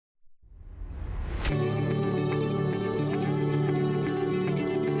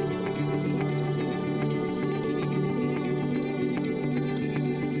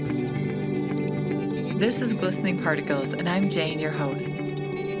This is Glistening Particles, and I'm Jane, your host.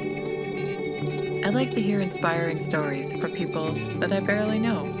 I like to hear inspiring stories for people that I barely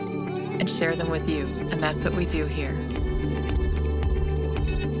know and share them with you, and that's what we do here.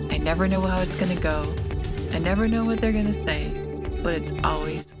 I never know how it's going to go. I never know what they're going to say, but it's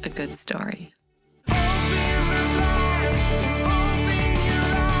always a good story.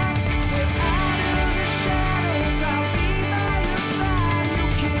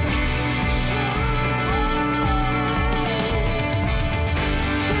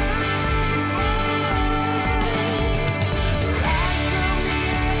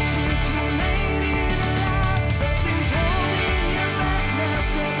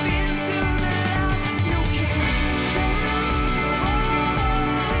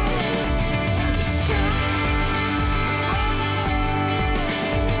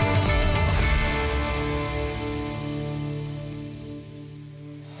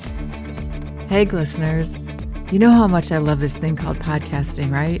 Hey, listeners. You know how much I love this thing called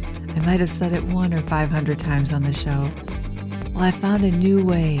podcasting, right? I might have said it 100 or 500 times on the show. Well, I found a new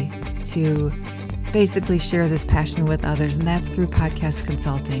way to basically share this passion with others, and that's through podcast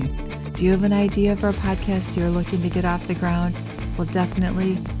consulting. Do you have an idea for a podcast you're looking to get off the ground? Well,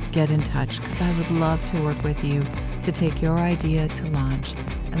 definitely get in touch, because I would love to work with you to take your idea to launch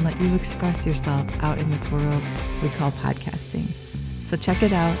and let you express yourself out in this world we call podcasting. So check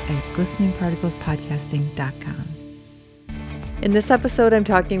it out at glisteningparticlespodcasting.com. In this episode, I'm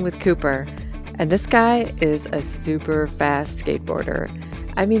talking with Cooper, and this guy is a super fast skateboarder.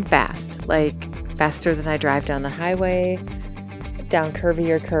 I mean fast, like faster than I drive down the highway, down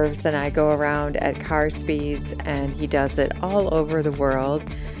curvier curves than I go around at car speeds, and he does it all over the world,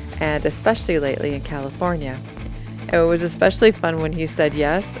 and especially lately in California. It was especially fun when he said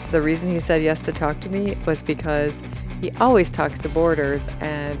yes. The reason he said yes to talk to me was because he always talks to boarders,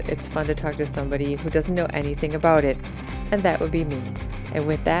 and it's fun to talk to somebody who doesn't know anything about it, and that would be me. And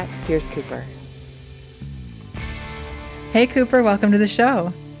with that, here's Cooper. Hey, Cooper, welcome to the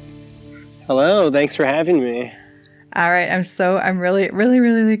show. Hello, thanks for having me. All right, I'm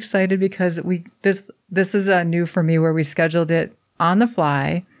really excited because this is new for me, where we scheduled it on the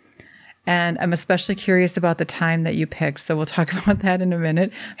fly. And I'm especially curious about the time that you picked. So we'll talk about that in a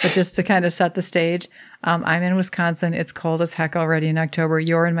minute. But just to kind of set the stage, I'm in Wisconsin. It's cold as heck already in October.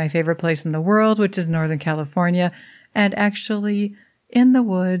 You're in my favorite place in the world, which is Northern California, and actually in the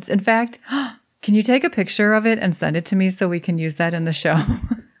woods. In fact, can you take a picture of it and send it to me so we can use that in the show?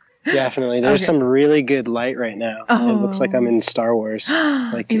 Definitely. There's some really good light right now. Oh. It looks like I'm in Star Wars,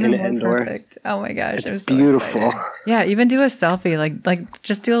 like in Endor. Perfect. Oh my gosh. It's so beautiful. Excited. Yeah, even do a selfie, like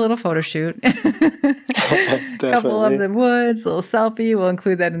just do a little photo shoot. Couple of the woods, little selfie. We'll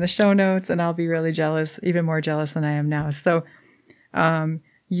include that in the show notes, and I'll be really jealous, even more jealous than I am now. So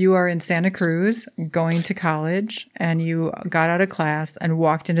you are in Santa Cruz going to college, and you got out of class and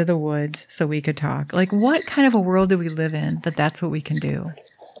walked into the woods so we could talk. Like, what kind of a world do we live in that's what we can do?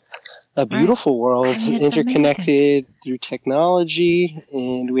 A beautiful world, I mean, interconnected through technology,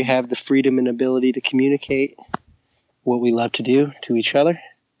 and we have the freedom and ability to communicate what we love to do to each other.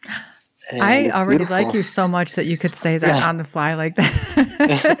 And I already like you so much that you could say that on the fly like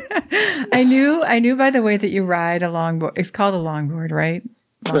that. I knew by the way that you ride a longboard. It's called a longboard, right?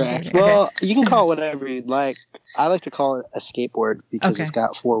 Correct. Longboard. Well, Okay. you can call it whatever you'd like. I like to call it a skateboard because It's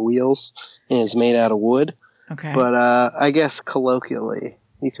got 4 wheels and it's made out of wood. Okay. But I guess colloquially,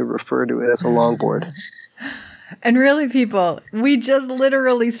 you could refer to it as a longboard. And really, people, we just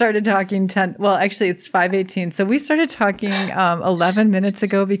literally started talking actually it's 5:18. So we started talking 11 minutes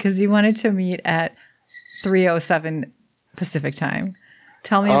ago because you wanted to meet at 3:07 Pacific time.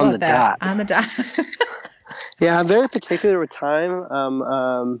 Tell me about that. On the dot. Yeah, I'm very particular with time.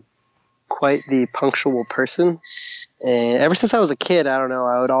 I'm quite the punctual person. And ever since I was a kid, I don't know,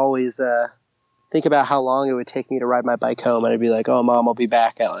 I would always think about how long it would take me to ride my bike home, and I'd be like, "Oh, Mom, I'll be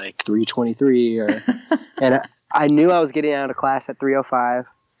back at like 3:23," and I knew I was getting out of class at 3:05.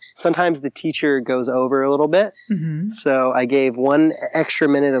 Sometimes the teacher goes over a little bit, so I gave 1 extra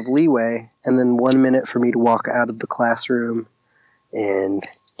minute of leeway, and then 1 minute for me to walk out of the classroom and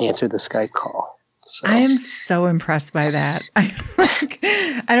answer the Skype call. So. I am so impressed by that.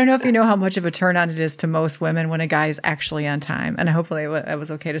 I don't know if you know how much of a turn on it is to most women when a guy is actually on time. And hopefully I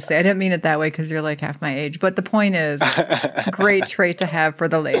was okay to say. I didn't mean it that way because you're like half my age. But the point is, great trait to have for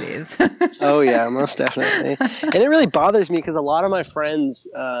the ladies. Oh, yeah, most definitely. And it really bothers me because a lot of my friends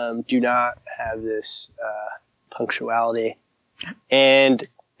do not have this punctuality. And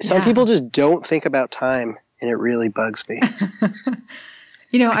some people just don't think about time, and it really bugs me.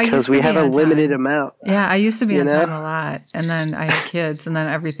 You know, because we have a limited amount. Yeah, I used to be on time a lot, and then I had kids, and then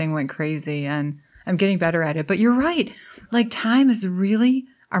everything went crazy, and I'm getting better at it. But you're right. Like time is really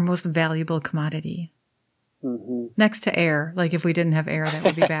our most valuable commodity. Mm-hmm. Next to air. Like if we didn't have air, that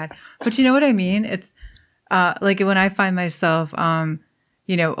would be bad. But you know what I mean? It's like when I find myself, over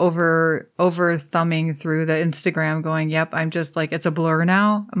thumbing through the Instagram going, yep, I'm just like, it's a blur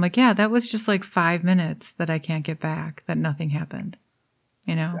now. I'm like, yeah, that was just like 5 minutes that I can't get back, that nothing happened,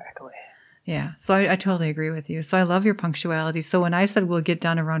 Exactly. Yeah. So I totally agree with you. So I love your punctuality. So when I said we'll get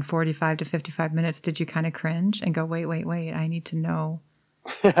done around 45 to 55 minutes, did you kind of cringe and go, wait, I need to know?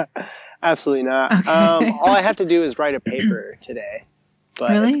 Absolutely not. Okay. All I have to do is write a paper today,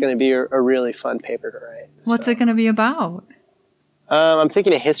 but Really? it's going to be a really fun paper to write. What's it going to be about? I'm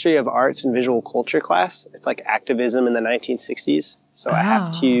thinking a history of arts and visual culture class. It's like activism in the 1960s. So I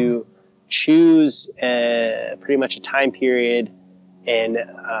have to choose pretty much a time period and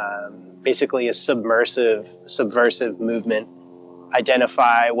basically a subversive movement,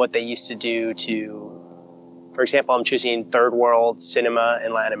 identify what they used to do to, for example, I'm choosing third world cinema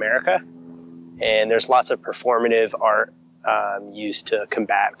in Latin America. And there's lots of performative art used to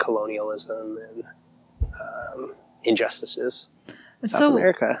combat colonialism and injustices. South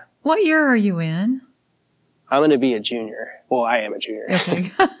America. What year are you in? I'm going to be a junior. Well, I am a junior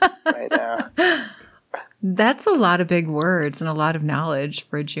Okay. right now. That's a lot of big words and a lot of knowledge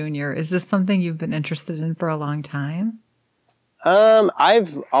for a junior. Is this something you've been interested in for a long time?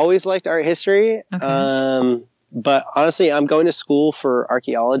 I've always liked art history. Okay. But honestly, I'm going to school for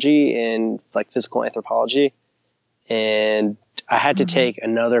archaeology and like physical anthropology. And I had to take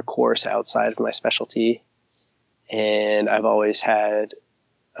another course outside of my specialty. And I've always had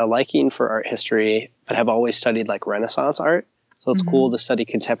a liking for art history, but have always studied like Renaissance art. So it's cool to study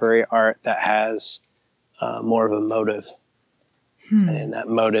contemporary art that has more of a motive. And that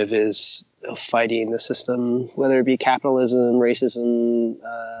motive is fighting the system, whether it be capitalism, racism,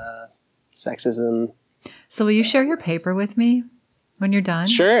 sexism. So will you share your paper with me when you're done?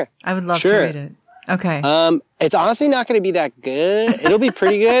 Sure. I would love to read it. Okay. It's honestly not going to be that good. It'll be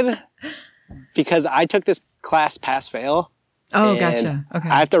pretty good because I took this class pass fail. Oh, gotcha. Okay.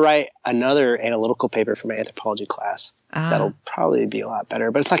 I have to write another analytical paper for my anthropology class. That'll probably be a lot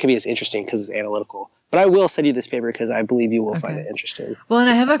better, but it's not going to be as interesting because it's analytical. But I will study this paper because I believe you will find it interesting. Well, and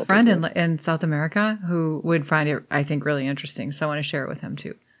I have a friend in South America who would find it, I think, really interesting. So I want to share it with him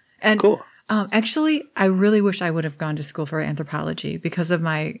too. And cool. Actually, I really wish I would have gone to school for anthropology because of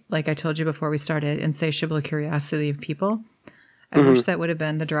my, like I told you before we started, insatiable curiosity of people. I wish that would have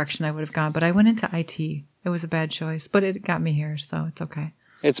been the direction I would have gone, but I went into IT. It was a bad choice, but it got me here, so it's okay.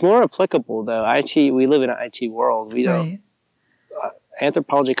 It's more applicable, though. IT, we live in an IT world. We don't.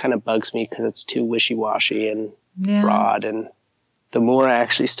 Anthropology kind of bugs me because it's too wishy-washy and broad, and the more I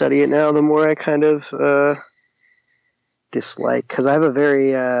actually study it now, the more I kind of dislike, because I have a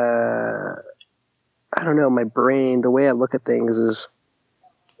very, I don't know, my brain, the way I look at things is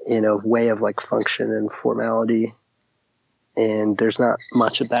in a way of like function and formality. And there's not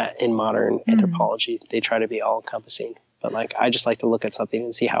much of that in modern anthropology. They try to be all encompassing, but like, I just like to look at something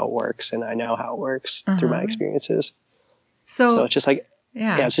and see how it works. And I know how it works through my experiences. So it's just like,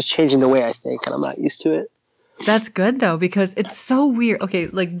 it's just changing the way I think, and I'm not used to it. That's good though, because it's so weird. Okay.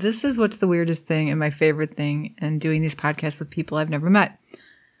 Like this is what's the weirdest thing and my favorite thing in doing these podcasts with people I've never met.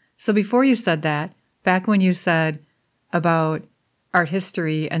 So before you said that, back when you said about art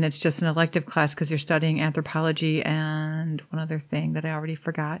history and it's just an elective class because you're studying anthropology and one other thing that I already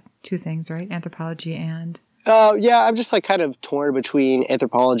forgot. 2 things, right? Anthropology and... I'm just like kind of torn between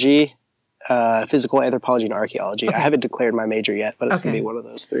anthropology, physical anthropology, and archaeology. I haven't declared my major yet, but it's going to be one of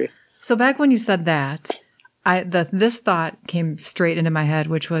those 3. So back when you said that, this thought came straight into my head,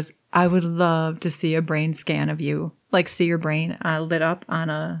 which was, I would love to see a brain scan of you, like see your brain lit up on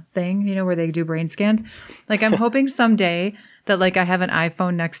a thing, where they do brain scans. Like I'm hoping someday that like I have an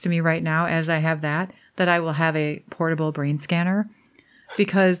iPhone next to me right now as I have that I will have a portable brain scanner,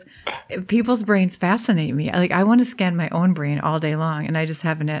 because people's brains fascinate me. Like I want to scan my own brain all day long, and I just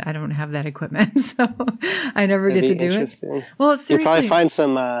haven't. I don't have that equipment, so I never get to do it. Well, seriously, you'll probably find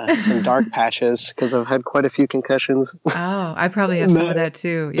some dark patches because I've had quite a few concussions. Oh, I probably have some of that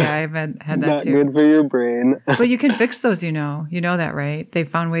too. Yeah, I've had that not too. Not good for your brain. But you can fix those. You know that, right? They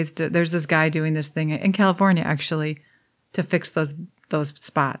found ways to. There's this guy doing this thing in California actually to fix those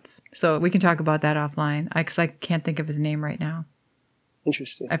spots. So we can talk about that offline because I can't think of his name right now.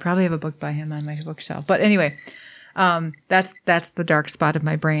 Interesting. I probably have a book by him on my bookshelf. But anyway, that's the dark spot of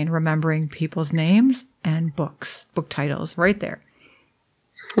my brain, remembering people's names and book titles right there.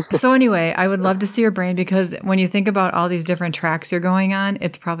 So anyway, I would love to see your brain, because when you think about all these different tracks you're going on,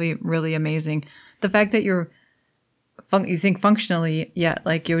 it's probably really amazing. The fact that you're you think functionally, yeah,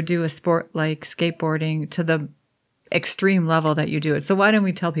 like you would do a sport like skateboarding to the extreme level that you do it. So why don't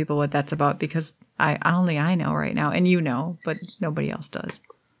we tell people what that's about? Because I know right now, and you know, but nobody else does.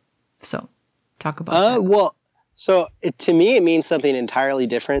 So talk about that. Well, so to me, it means something entirely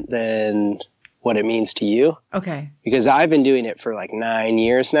different than what it means to you. Okay. Because I've been doing it for like 9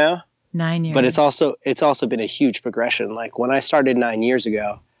 years now. 9 years. But it's also been a huge progression. Like when I started 9 years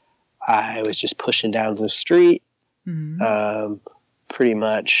ago, I was just pushing down the street, pretty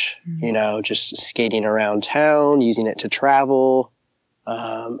much, just skating around town, using it to travel,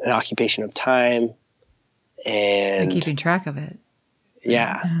 an occupation of time, and keeping track of it.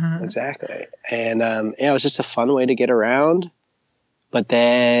 Yeah, exactly. And it was just a fun way to get around. But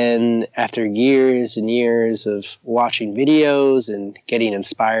then after years and years of watching videos and getting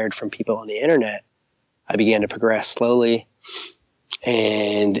inspired from people on the internet, I began to progress slowly.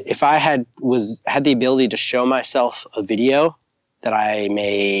 And if I had the ability to show myself a video that I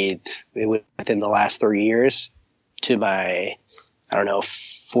made within the last 3 years to my,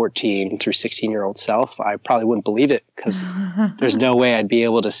 14 through 16-year-old self, I probably wouldn't believe it, because there's no way I'd be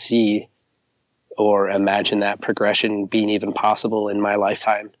able to see or imagine that progression being even possible in my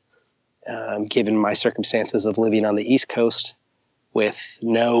lifetime, given my circumstances of living on the East Coast with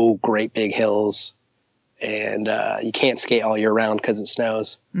no great big hills, and you can't skate all year round because it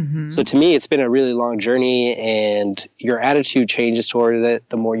snows. Mm-hmm. So to me, it's been a really long journey, and your attitude changes toward it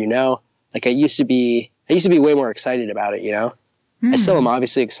the more you know. Like I used to be way more excited about it, I still am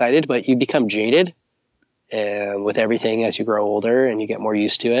obviously excited, but you become jaded with everything as you grow older and you get more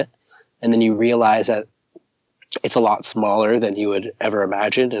used to it. And then you realize that it's a lot smaller than you would ever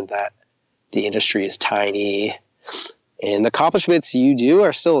imagine, and that the industry is tiny, and the accomplishments you do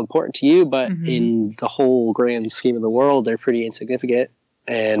are still important to you, but in the whole grand scheme of the world, they're pretty insignificant.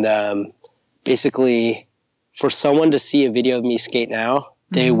 And basically, for someone to see a video of me skate now,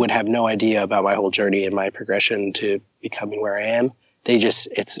 they would have no idea about my whole journey and my progression to becoming where I am.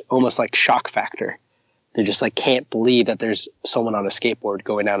 It's almost like shock factor. They just like can't believe that there's someone on a skateboard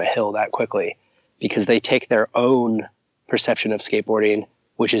going down a hill that quickly, because they take their own perception of skateboarding,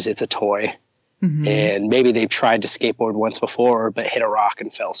 which is it's a toy. And maybe they've tried to skateboard once before, but hit a rock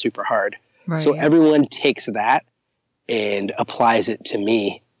and fell super hard. Right. So everyone takes that and applies it to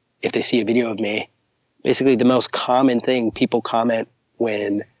me if they see a video of me. Basically, the most common thing people comment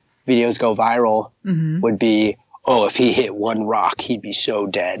when videos go viral would be, oh, if he hit one rock, he'd be so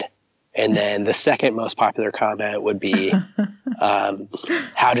dead. And then the second most popular comment would be,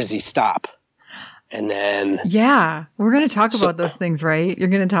 how does he stop? And then... Yeah, we're going to talk about those things, right? You're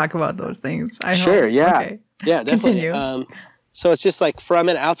going to talk about those things. Sure, yeah. Okay. Yeah, definitely. Continue. So it's just like from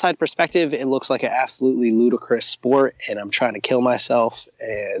an outside perspective, it looks like an absolutely ludicrous sport, and I'm trying to kill myself,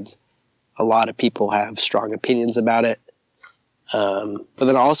 and a lot of people have strong opinions about it. But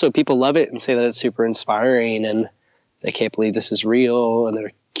then also people love it and say that it's super inspiring, and they can't believe this is real, and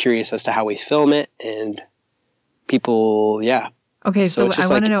they're curious as to how we film it, and people, yeah. Okay, so I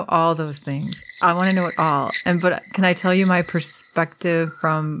want to know all those things. I want to know it all. But can I tell you my perspective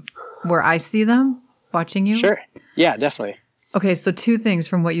from where I see them watching you? Sure. Yeah, definitely. Okay, so 2 things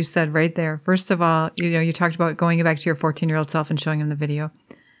from what you said right there. First of all, you talked about going back to your 14-year-old self and showing him the video.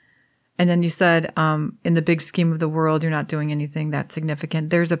 And then you said, in the big scheme of the world, you're not doing anything that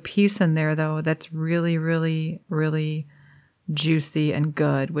significant. There's a piece in there, though, that's really, really, really juicy and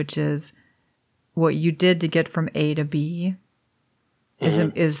good, which is what you did to get from A to B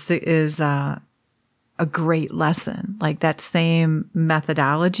is a great lesson. Like that same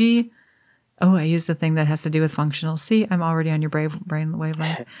methodology. Oh, I used the thing that has to do with functional. See, I'm already on your brain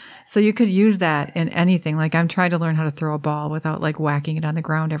wavelength. So you could use that in anything. Like I'm trying to learn how to throw a ball without like whacking it on the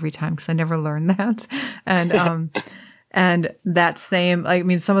ground every time, because I never learned that. And and that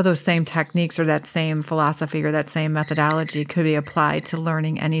same, some of those same techniques or that same philosophy or that same methodology could be applied to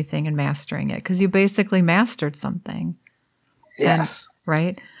learning anything and mastering it, because you basically mastered something. Yes.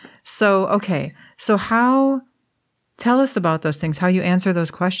 Right? So, okay. So tell us about those things, how you answer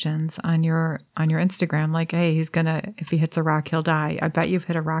those questions on your Instagram. Like, hey, if he hits a rock, he'll die. I bet you've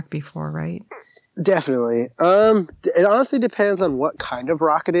hit a rock before, right? Definitely. It honestly depends on what kind of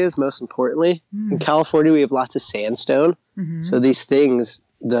rock it is, most importantly. In California, we have lots of sandstone. So these things,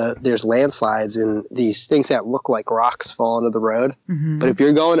 there's landslides, and these things that look like rocks fall into the road. But if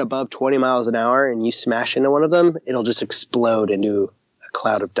you're going above 20 miles an hour and you smash into one of them, it'll just explode into a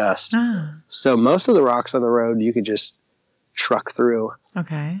cloud of dust. So most of the rocks on the road you could just truck through.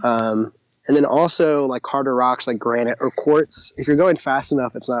 Okay. And then also like harder rocks like granite or quartz, if you're going fast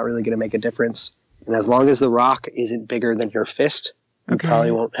enough, it's not really going to make a difference. And as long as the rock isn't bigger than your fist, you probably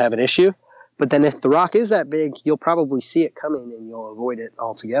won't have an issue. But then if the rock is that big, you'll probably see it coming and you'll avoid it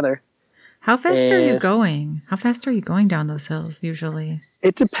altogether. How fast are you going? How fast are you going down those hills usually?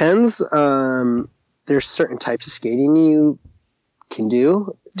 It depends. There's certain types of skating you can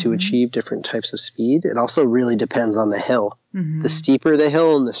do to achieve different types of speed. It also really depends on the hill. The steeper the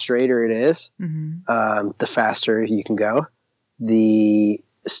hill and the straighter it is, the faster you can go. The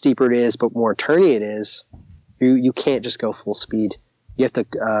steeper it is, but more turny it is, you can't just go full speed. You have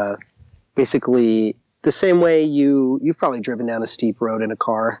to basically the same way you've probably driven down a steep road in a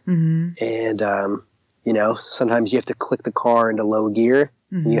car, and sometimes you have to click the car into low gear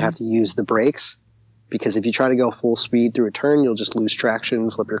and you have to use the brakes, because if you try to go full speed through a turn, you'll just lose traction,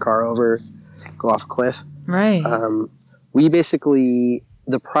 flip your car over, go off a cliff. Right. We basically,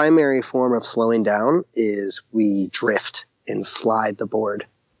 the primary form of slowing down is we drift and slide the board.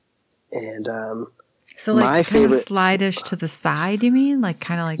 And so like my favorite, kind of slide-ish to the side, you mean? Like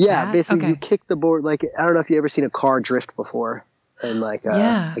kind of like yeah, that? Basically you kick the board. Like, I don't know if you ever seen a car drift before. And like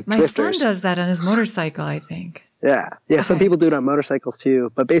my drifters. son does that on his motorcycle, I think. Yeah. Okay. Some people do it on motorcycles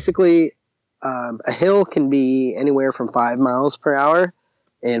too. But basically, a hill can be anywhere from 5 miles per hour.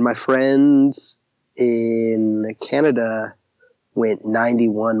 And my friends in Canada went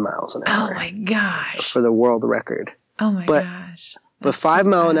 91 miles an hour. Oh my gosh. For the world record. Oh my gosh. But 5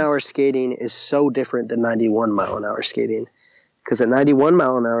 mile an hour skating is so different than 91 mile an hour skating. Because at 91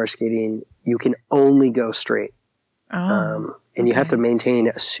 mile an hour skating, you can only go straight. And you have to maintain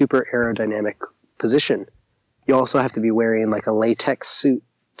a super aerodynamic position. You also have to be wearing like a latex suit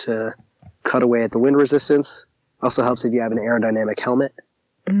to cut away at the wind resistance. Also helps if you have an aerodynamic helmet.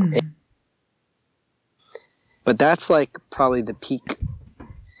 But that's like probably the peak.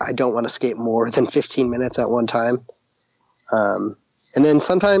 I don't want to skate more than 15 minutes at one time. And then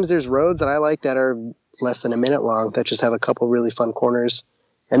sometimes there's roads that I like that are less than a minute long that just have a couple really fun corners.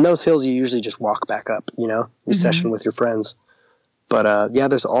 And those hills you usually just walk back up, you session with your friends. But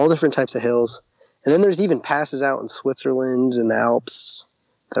there's all different types of hills. And then there's even passes out in Switzerland and the Alps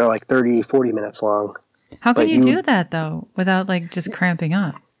that are like 30, 40 minutes long. How can you do that though without like just cramping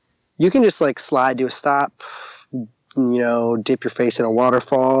up? You can just like slide to a stop, dip your face in a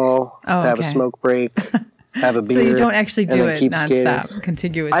waterfall, have a smoke break, have a beer. So you don't actually do it nonstop, skating.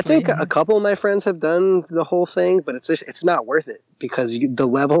 Contiguously. I think a couple of my friends have done the whole thing, but it's not worth it because the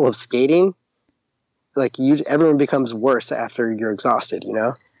level of skating, like everyone becomes worse after you're exhausted,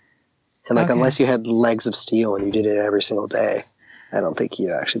 And like unless you had legs of steel and you did it every single day, I don't think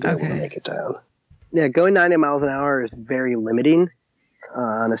you'd actually be able to make it down. Yeah, going 90 miles an hour is very limiting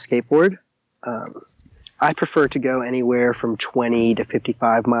on a skateboard. I prefer to go anywhere from 20 to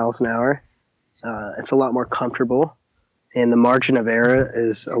 55 miles an hour. It's a lot more comfortable, and the margin of error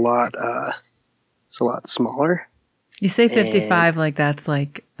is a lot smaller. You say 55 like that's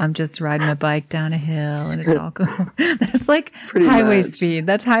like I'm just riding a bike down a hill and it's all cool. That's like pretty highway speed.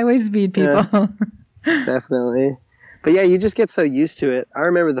 That's highway speed, people. Yeah, definitely. But yeah, you just get so used to it. I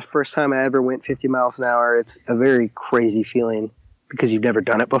remember the first time I ever went 50 miles an hour. It's a very crazy feeling because you've never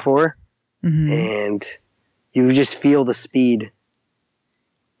done it before. And you just feel the speed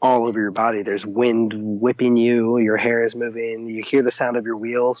all over your body. There's wind whipping you. Your hair is moving. You hear the sound of your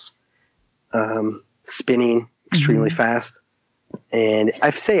wheels spinning extremely fast. And I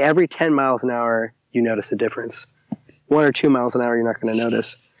say every 10 miles an hour, you notice a difference. 1 or 2 miles an hour, you're not going to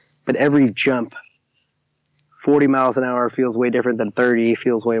notice. But every jump, 40 miles an hour feels way different than 30,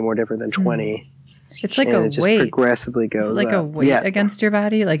 feels way more different than 20. It's like a it just weight. Progressively goes it's like up. A weight against your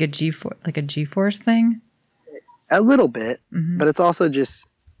body, like a G-force thing? A little bit, but it's also just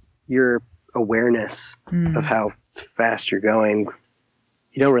your awareness of how fast you're going.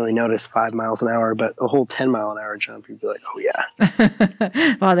 You don't really notice 5 miles an hour, but a whole 10 mile an hour jump, you'd be like, oh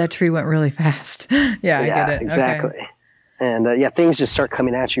yeah. Wow, that tree went really fast. Yeah, I get it. Exactly. Okay. And things just start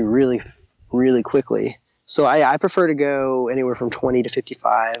coming at you really, really quickly. So I prefer to go anywhere from 20 to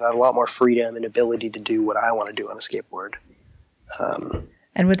 55. I have a lot more freedom and ability to do what I want to do on a skateboard.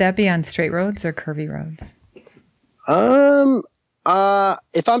 And would that be on straight roads or curvy roads?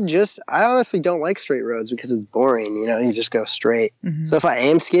 If I honestly don't like straight roads because it's boring, you just go straight. So if I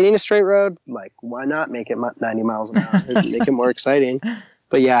am skating a straight road, like why not make it 90 miles an hour? Make it more exciting.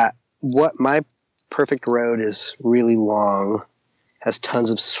 But yeah, my perfect road is really long, has tons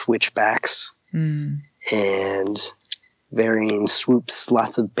of switchbacks and varying swoops,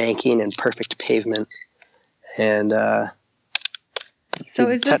 lots of banking and perfect pavement. And, so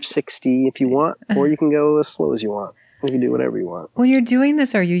you can touch 60 if you want, or you can go as slow as you want. You can do whatever you want. When you're doing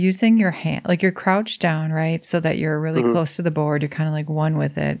this, are you using your hand? Like you're crouched down, right? So that you're really close to the board. You're kind of like one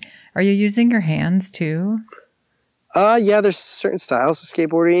with it. Are you using your hands too? Yeah, there's certain styles of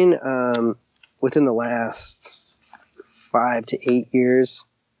skateboarding. within the last 5 to 8 years,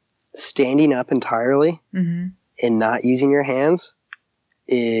 standing up entirely and not using your hands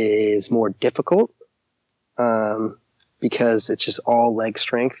is more difficult because it's just all leg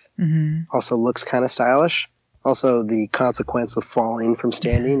strength. Also looks kind of stylish. Also, the consequence of falling from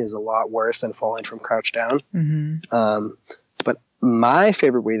standing is a lot worse than falling from crouch down. But my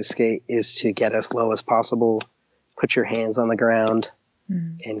favorite way to skate is to get as low as possible, put your hands on the ground,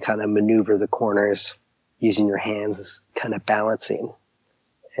 and kind of maneuver the corners using your hands as kind of balancing.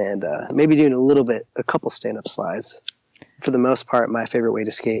 And maybe doing a couple stand-up slides. For the most part, my favorite way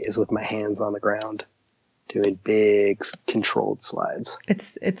to skate is with my hands on the ground, doing big, controlled slides.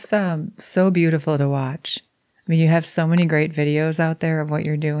 It's so beautiful to watch. I mean, you have so many great videos out there of what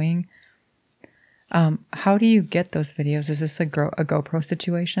you're doing. How do you get those videos? Is this a GoPro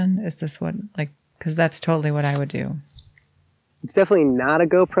situation? Is this what, like, because that's totally what I would do. It's definitely not a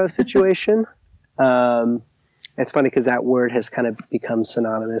GoPro situation. It's funny because that word has kind of become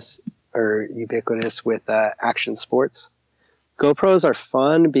synonymous or ubiquitous with action sports. GoPros are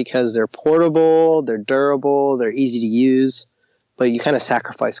fun because they're portable, they're durable, they're easy to use, but you kind of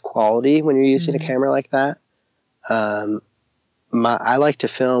sacrifice quality when you're using a camera like that. I like to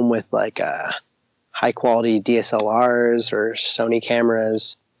film with like high quality DSLRs or Sony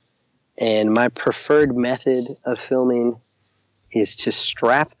cameras. And my preferred method of filming is to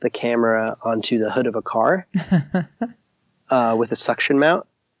strap the camera onto the hood of a car with a suction mount.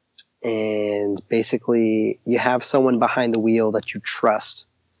 And basically you have someone behind the wheel that you trust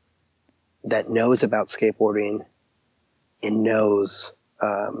that knows about skateboarding and knows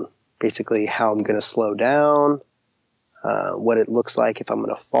basically how I'm going to slow down, what it looks like if I'm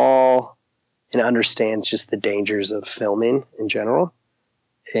going to fall, and understands just the dangers of filming in general.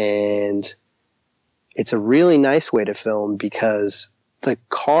 And it's a really nice way to film because the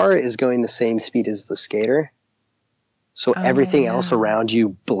car is going the same speed as the skater. So everything else around you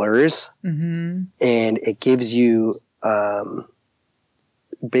blurs, and it gives you,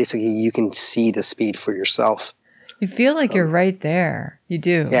 basically you can see the speed for yourself. You feel like you're right there. You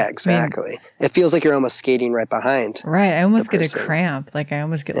do. Yeah, exactly. I mean, it feels like you're almost skating right behind. Right. I almost get a cramp. Like I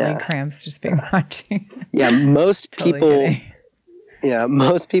almost get leg cramps just being watching. Yeah, most people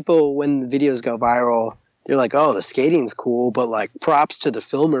when the videos go viral, they're like, "Oh, the skating's cool," but like props to the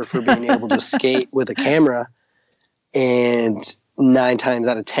filmer for being able to skate with a camera. And 9 times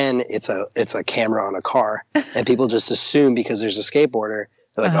out of 10, it's a camera on a car, and people just assume because there's a skateboarder,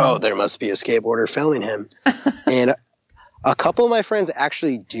 they're like, "Oh, there must be a skateboarder filming him." And a couple of my friends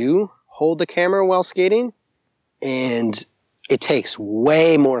actually do hold the camera while skating, and it takes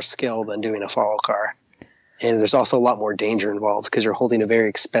way more skill than doing a follow car. And there's also a lot more danger involved because you're holding a very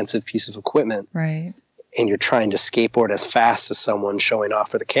expensive piece of equipment, right? And you're trying to skateboard as fast as someone showing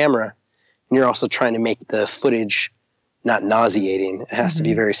off for the camera, and you're also trying to make the footage not nauseating. It has to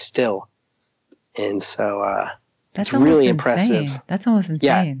be very still. And so it's really impressive. That's almost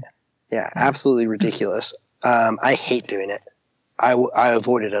insane. Yeah, absolutely ridiculous. I hate doing it. I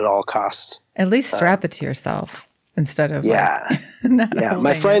avoid it at all costs. At least strap it to yourself instead of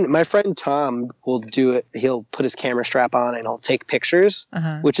My friend Tom will do it. He'll put his camera strap on and he'll take pictures,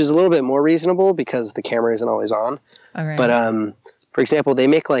 which is a little bit more reasonable because the camera isn't always on. All right. But for example, they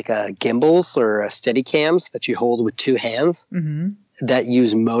make like gimbals or steady cams that you hold with 2 hands that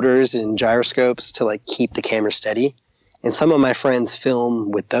use motors and gyroscopes to like keep the camera steady. And some of my friends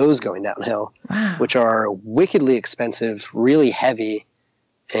film with those going downhill, which are wickedly expensive, really heavy,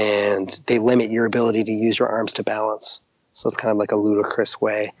 and they limit your ability to use your arms to balance. So it's kind of like a ludicrous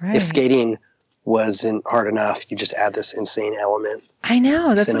way. Right. If skating wasn't hard enough, you just add this insane element. I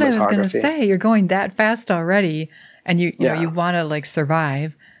know. That's what I was going to say. You're going that fast already. And you know, you want to like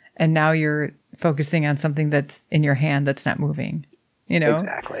survive, and now you're focusing on something that's in your hand that's not moving, you know?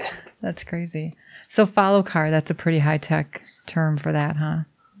 Exactly. That's crazy. So follow car, that's a pretty high tech term for that, huh?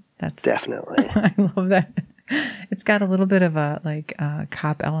 That's definitely. I love that. It's got a little bit of a like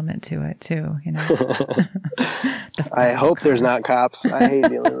cop element to it too, you know? I hope there's not cops. I hate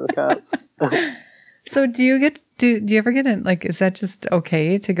dealing with cops. So do you ever get in, like, is that just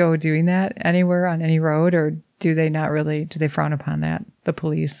okay to go doing that anywhere on any road, or do they frown upon that, the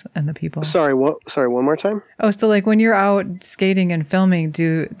police and the people? Sorry, one more time? Oh, so like when you're out skating and filming,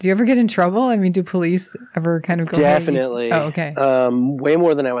 do you ever get in trouble? I mean, do police ever kind of go? Definitely. Hey? Oh, okay. Way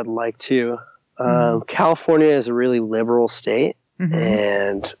more than I would like to. California is a really liberal state,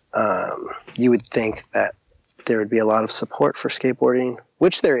 and you would think that there would be a lot of support for skateboarding,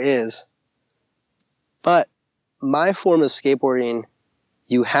 which there is. But my form of skateboarding,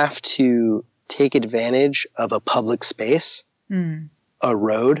 you have to take advantage of a public space a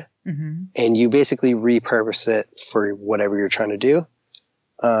road and you basically repurpose it for whatever you're trying to do.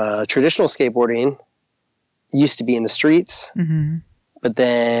 Traditional skateboarding used to be in the streets, but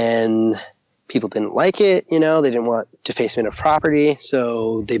then people didn't like it. They didn't want defacement of property.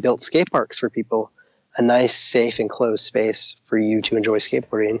 So they built skate parks for people, a nice, safe, enclosed space for you to enjoy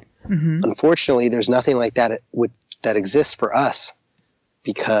skateboarding. Unfortunately, there's nothing like that that exists for us,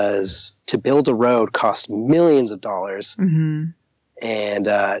 because to build a road costs millions of dollars, and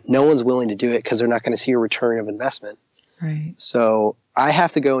no one's willing to do it because they're not going to see a return of investment. Right. So I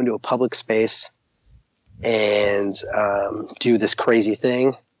have to go into a public space and do this crazy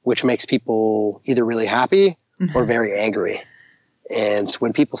thing, which makes people either really happy or very angry. And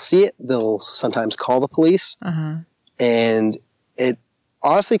when people see it, they'll sometimes call the police. And it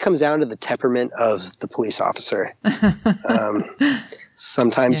honestly comes down to the temperament of the police officer.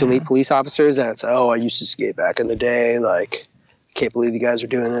 Sometimes you'll meet police officers that's, oh, I used to skate back in the day. Like, I can't believe you guys are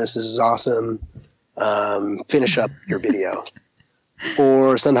doing this. This is awesome. Finish up your video.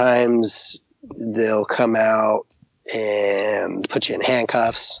 Or sometimes they'll come out and put you in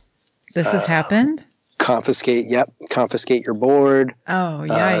handcuffs. This has happened? Confiscate your board. Oh,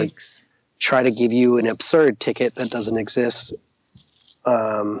 yikes. Try to give you an absurd ticket that doesn't exist.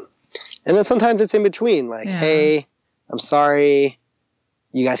 And then sometimes it's in between, like, hey, I'm sorry,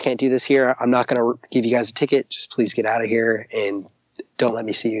 you guys can't do this here. I'm not going to give you guys a ticket. Just please get out of here and don't let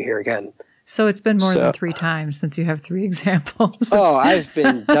me see you here again. So it's been more than 3 times since you have 3 examples. Oh, I've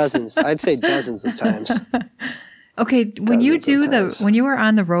been dozens. I'd say dozens of times. Okay, when when you are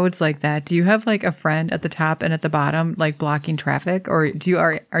on the roads like that, do you have like a friend at the top and at the bottom, like blocking traffic, or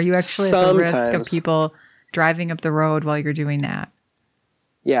are you actually at the risk of people driving up the road while you're doing that?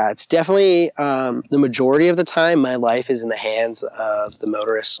 Yeah, it's definitely the majority of the time my life is in the hands of the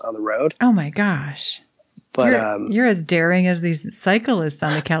motorists on the road. Oh my gosh. But you're as daring as these cyclists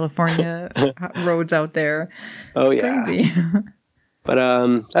on the California roads out there. Oh, it's yeah. Crazy. But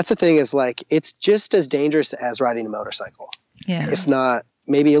that's the thing, is like, it's just as dangerous as riding a motorcycle. Yeah. If not,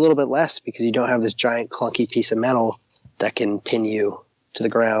 maybe a little bit less, because you don't have this giant clunky piece of metal that can pin you to the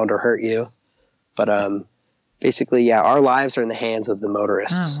ground or hurt you. But basically, yeah, our lives are in the hands of the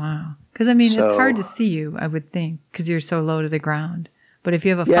motorists. Oh, wow. Because, I mean, it's hard to see you, I would think, because you're so low to the ground. But if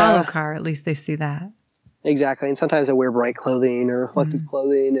you have a follow car, at least they see that. Exactly. And sometimes I wear bright clothing or reflective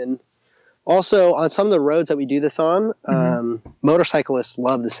clothing. And also, on some of the roads that we do this on, motorcyclists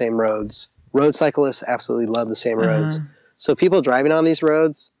love the same roads. Road cyclists absolutely love the same roads. So people driving on these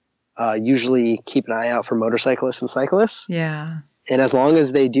roads usually keep an eye out for motorcyclists and cyclists. Yeah. And as long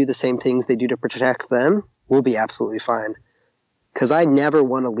as they do the same things they do to protect them, we'll be absolutely fine. Because I never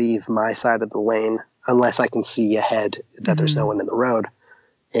want to leave my side of the lane unless I can see ahead that there's no one in the road.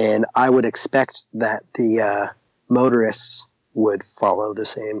 And I would expect that the motorists would follow the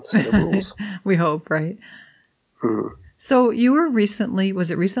same set of rules. We hope, right? So you were was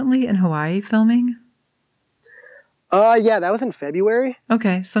it recently in Hawaii filming? Yeah, that was in February.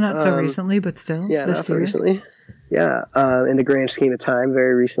 Okay, so not so recently, but still. Yeah, not so recently. Yeah, in the grand scheme of time,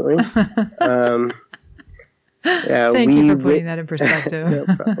 very recently. Yeah, Thank you for putting that in perspective.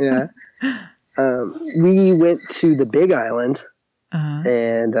 We went to the Big Island,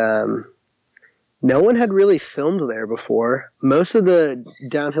 and no one had really filmed there before. Most of the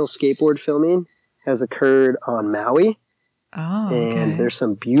downhill skateboard filming has occurred on Maui. Oh, and there's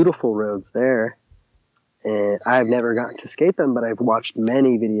some beautiful roads there. And I've never gotten to skate them, but I've watched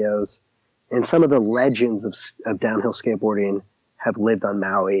many videos. And some of the legends of downhill skateboarding have lived on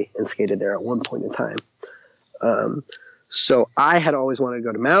Maui and skated there at one point in time. So I had always wanted to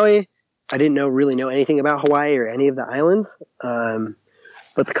go to Maui. I didn't really know anything about Hawaii or any of the islands.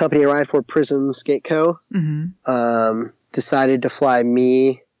 But the company I ride for, Prism Skate Co., decided to fly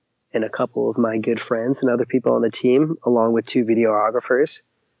me and a couple of my good friends and other people on the team, along with 2 videographers,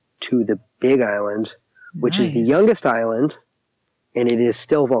 to the Big Island, which is the youngest island, and it is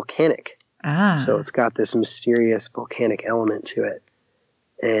still volcanic. So it's got this mysterious volcanic element to it.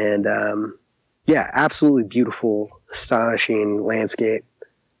 And yeah, absolutely beautiful, astonishing landscape.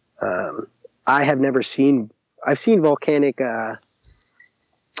 I've seen volcanic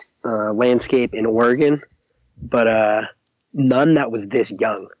landscape in Oregon, but none that was this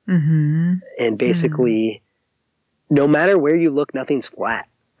young. And basically, no matter where you look, nothing's flat.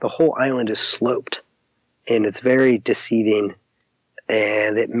 The whole island is sloped, and it's very deceiving,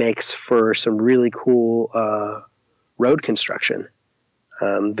 and it makes for some really cool road construction.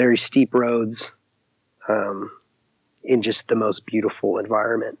 Very steep roads in just the most beautiful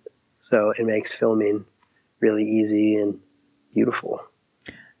environment. So it makes filming really easy and beautiful.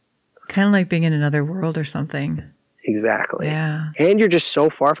 Kind of like being in another world or something. Exactly. Yeah. And you're just so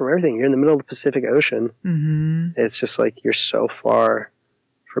far from everything. You're in the middle of the Pacific Ocean. Mm-hmm. It's just like you're so far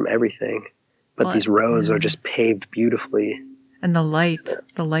from everything. But these roads are just paved beautifully. And the light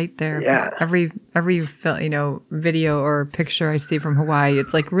there. Yeah. Every video or picture I see from Hawaii,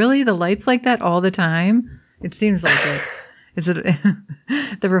 it's like, really, the light's like that all the time? It seems like it. Is it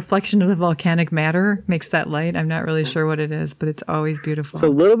the reflection of the volcanic matter makes that light? I'm not really sure what it is, but it's always beautiful. So a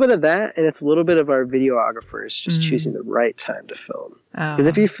little bit of that, and it's a little bit of our videographers just choosing the right time to film. Because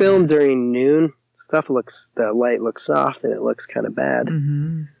if you film during noon, the light looks soft and it looks kind of bad.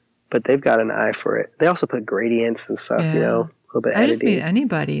 Mm-hmm. But they've got an eye for it. They also put gradients and stuff, a little bit of editing. I just meet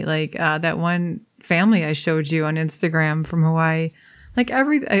anybody. Like that one family I showed you on Instagram from Hawaii. Like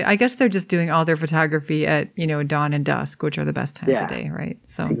I guess they're just doing all their photography at, dawn and dusk, which are the best times of day, right?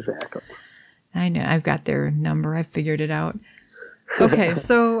 So exactly. I know. I've got their number. I figured it out. Okay.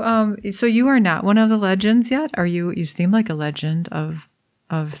 So you are not one of the legends yet? Are you? You seem like a legend of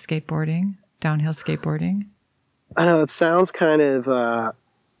skateboarding, downhill skateboarding. I know it sounds kind of,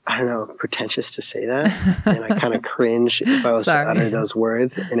 pretentious to say that. And I kind of cringe if I was to utter those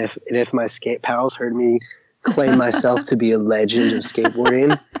words. And if my skate pals heard me claim myself to be a legend of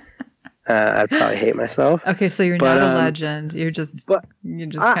skateboarding, I'd probably hate myself. Okay, so you're not a legend. You're just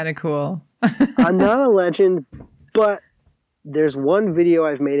kind of cool. I'm not a legend, but there's one video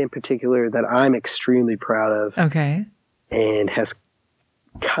I've made in particular that I'm extremely proud of. Okay. And has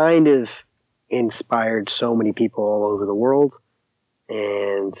kind of inspired so many people all over the world.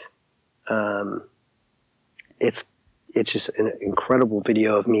 And it's just an incredible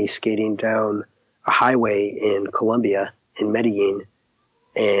video of me skating down a highway in Colombia, in Medellin,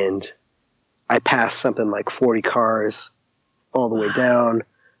 and I passed something like 40 cars all the way down.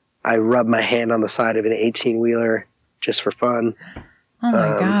 I rubbed my hand on the side of an 18-wheeler just for fun. Oh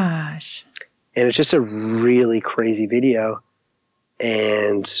my gosh. And it's just a really crazy video.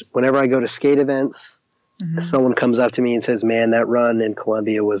 And whenever I go to skate events, someone comes up to me and says, man, that run in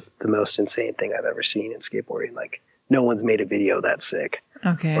Colombia was the most insane thing I've ever seen in skateboarding. Like, no one's made a video that sick.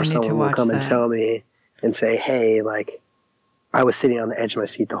 Okay, or someone will come and tell me and say, hey, like, I was sitting on the edge of my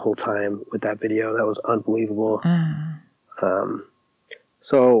seat the whole time with that video. That was unbelievable.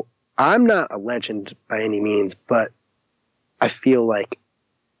 So I'm not a legend by any means, but I feel like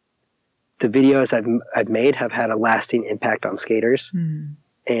the videos I've made have had a lasting impact on skaters.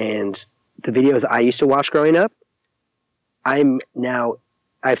 And the videos I used to watch growing up, I've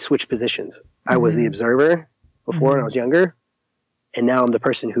switched positions. I was the observer before when I was younger. And now I'm the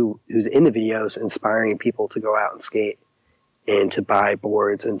person who's in the videos inspiring people to go out and skate and to buy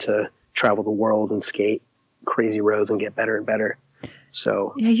boards and to travel the world and skate crazy roads and get better and better.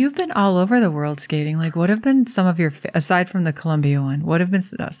 So yeah, you've been all over the world skating. Like, what have been some of your, aside from the Columbia one, what have been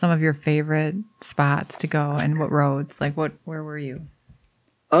some of your favorite spots to go and what roads? Like, where were you?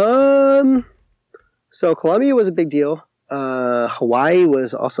 So Columbia was a big deal. Hawaii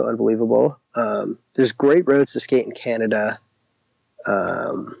was also unbelievable. There's great roads to skate in Canada.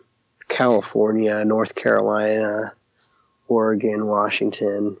 California, North Carolina, Oregon,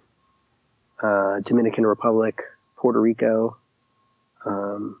 Washington, Dominican Republic, Puerto Rico.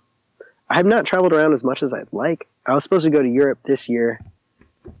 I have not traveled around as much as I'd like. I was supposed to go to Europe this year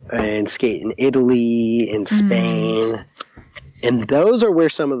and skate in Italy and Spain. And those are where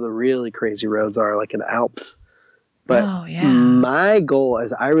some of the really crazy roads are, like in the Alps. But my goal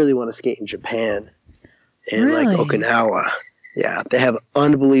is I really want to skate in Japan and like Okinawa. Yeah, they have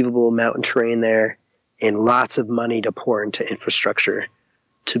unbelievable mountain terrain there and lots of money to pour into infrastructure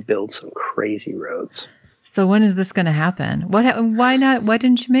to build some crazy roads. So when is this going to happen? Why not? Why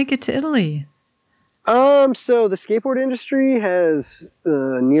didn't you make it to Italy? So the skateboard industry has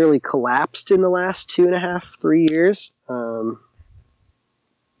nearly collapsed in the last 2.5, 3 years.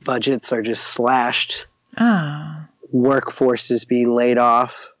 Budgets are just slashed. Workforce is being laid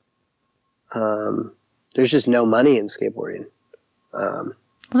off. There's just no money in skateboarding. Well,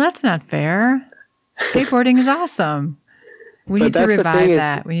 that's not fair. Skateboarding is awesome. We need to revive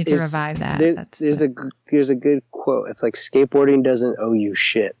that. We need to revive that. There's a good quote. It's like, skateboarding doesn't owe you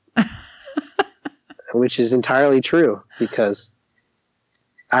shit. Which is entirely true, because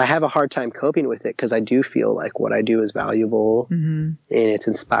I have a hard time coping with it, because I do feel like what I do is valuable and it's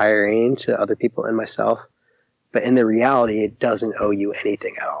inspiring to other people and myself. But in the reality, it doesn't owe you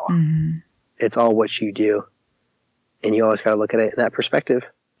anything at all. It's all what you do. And you always got to look at it in that perspective.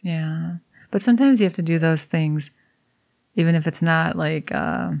 Yeah. But sometimes you have to do those things, even if it's not like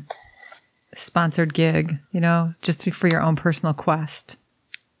a sponsored gig, just for your own personal quest.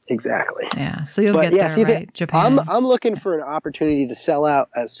 Exactly. Yeah. So you'll get there, right? Japan. I'm looking for an opportunity to sell out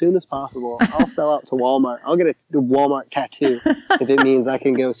as soon as possible. I'll sell out to Walmart. I'll get a Walmart tattoo if it means I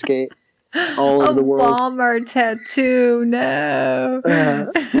can go skate all over the world. Walmart tattoo. No.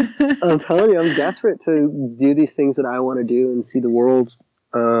 I'm telling you, I'm desperate to do these things that I want to do and see the world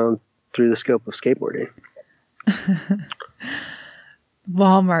through the scope of skateboarding.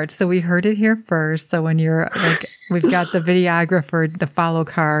 Walmart. So we heard it here first. So when you're like, we've got the videographer, the follow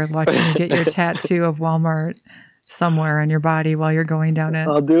car, watching you get your tattoo of Walmart somewhere on your body while you're going down it.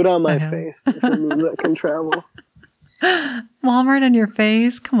 I'll do it on my face if it means I can travel. Walmart on your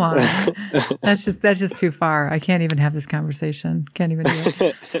face? Come on. That's just too far. I can't even have this conversation. Can't even do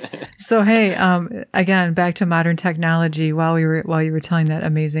it. So hey, again, back to modern technology. While you were telling that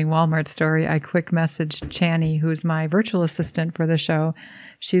amazing Walmart story, I quick messaged Chani, who's my virtual assistant for the show.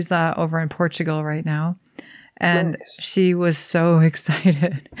 She's over in Portugal right now. And nice. She was so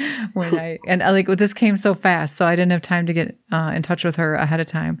excited when this came so fast, so I didn't have time to get in touch with her ahead of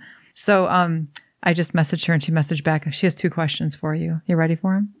time. So I just messaged her and she messaged back. She has 2 questions for you. You ready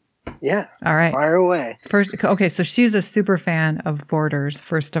for them? Yeah. All right. Fire away. First, okay, so she's a super fan of boarders,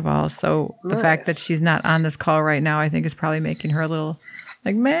 first of all. So the fact that she's not on this call right now, I think is probably making her a little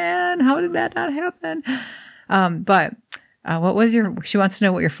like, man, how did that not happen? But she wants to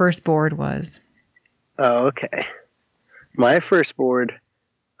know what your first board was. Oh, okay. My first board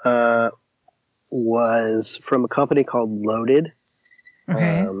was from a company called Loaded.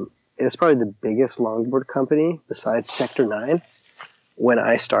 Okay. It's probably the biggest longboard company besides Sector 9 when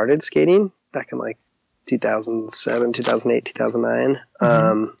I started skating back in like 2007, 2008, 2009.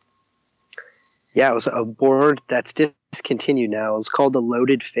 Mm-hmm. It was a board that's discontinued now. It's called the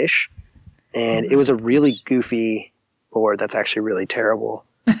Loaded Fish, and it was a really goofy board that's actually really terrible.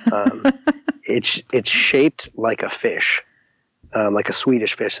 It's shaped like a fish, like a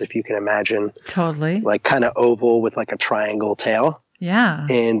Swedish fish, if you can imagine. Totally. Like kind of oval with like a triangle tail. Yeah.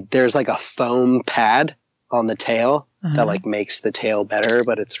 And there's like a foam pad on the tail that like makes the tail better,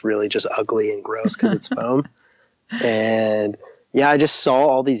 but it's really just ugly and gross because it's foam. And yeah, I just saw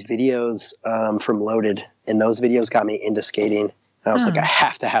all these videos from Loaded, and those videos got me into skating. And I was like, I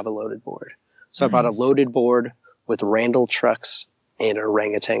have to have a Loaded board. So nice. I bought a Loaded board with Randall trucks and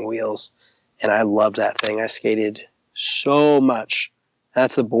orangutan wheels. And I loved that thing. I skated so much.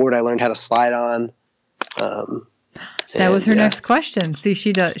 That's the board I learned how to slide on. That was her next question. See,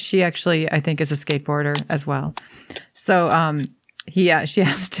 she actually, I think, is a skateboarder as well. So, she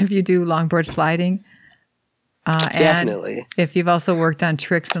asked if you do longboard sliding. Definitely. And if you've also worked on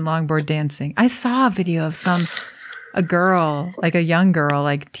tricks and longboard dancing. I saw a video of a girl, like a young girl,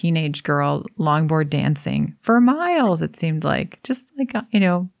 like teenage girl, longboard dancing for miles. It seemed like just like,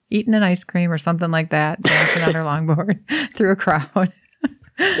 eating an ice cream or something like that, dancing on her longboard through a crowd.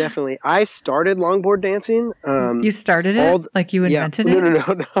 Definitely. I started longboard dancing. You started it? Like you invented it?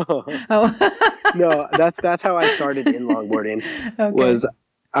 No. Oh. No, that's how I started in longboarding. Okay.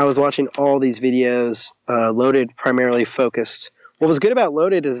 I was watching all these videos, Loaded primarily focused. What was good about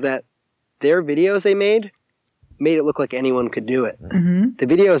Loaded is that their videos they made it look like anyone could do it. Mm-hmm. The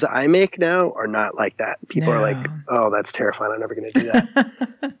videos I make now are not like that. People are like, oh, that's terrifying. I'm never going to do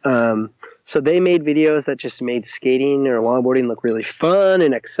that. So they made videos that just made skating or longboarding look really fun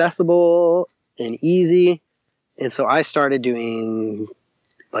and accessible and easy. And so I started doing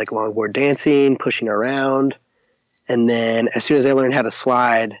like longboard dancing, pushing around. And then as soon as I learned how to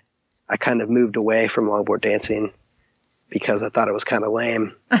slide, I kind of moved away from longboard dancing because I thought it was kind of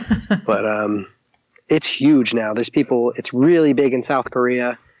lame. But it's huge now. It's really big in South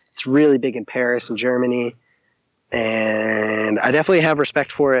Korea. It's really big in Paris and Germany. And I definitely have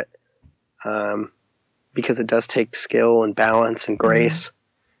respect for it because it does take skill and balance and grace.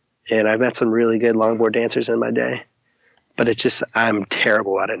 Mm-hmm. And I've met some really good longboard dancers in my day. But it's just, I'm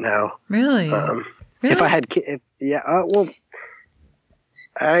terrible at it now. Really? Really? If I had,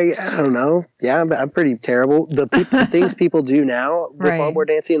 I don't know. Yeah, I'm pretty terrible. The things people do now with longboard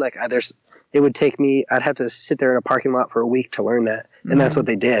dancing, like it would take me, I'd have to sit there in a parking lot for a week to learn that. And that's what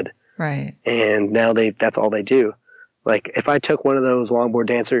they did. Right. And now that's all they do. Like if I took one of those longboard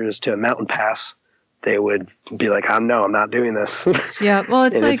dancers to a mountain pass, they would be like, I'm not doing this. Yeah. Well,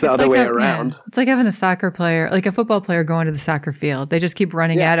 it's like, it's the other way around. Yeah. It's like having a soccer player, like a football player going to the soccer field. They just keep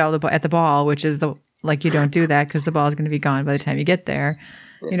running at the ball, which is you don't do that because the ball is going to be gone by the time you get there.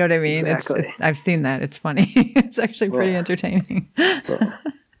 You know what I mean? Exactly. I've seen that. It's funny. It's actually pretty entertaining.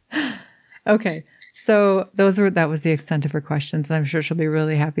 Yeah. Okay. So that was the extent of her questions. And I'm sure she'll be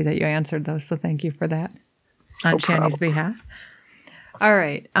really happy that you answered those. So thank you for that on Chani's behalf. All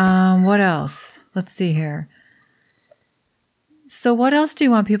right. What else? Let's see here. So what else do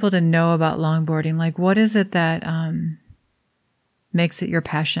you want people to know about longboarding? Like, what is it that makes it your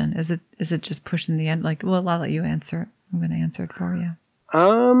passion? Is it just pushing the end? Like, well, I'll let you answer it. I'm going to answer it for you.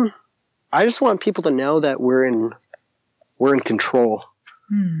 I just want people to know that we're in control.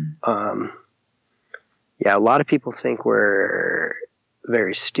 Yeah, a lot of people think we're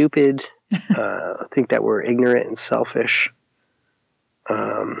very stupid, think that we're ignorant and selfish.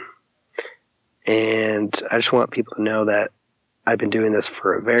 And I just want people to know that I've been doing this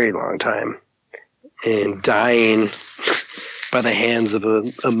for a very long time, and dying by the hands of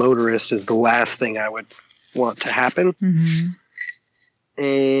a motorist is the last thing I would want to happen. Mm-hmm.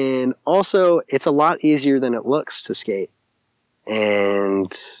 And also, it's a lot easier than it looks to skate.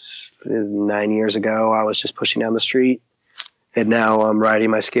 And 9 years ago, I was just pushing down the street, and now I'm riding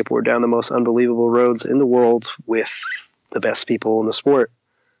my skateboard down the most unbelievable roads in the world with the best people in the sport.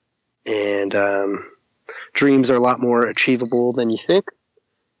 And dreams are a lot more achievable than you think.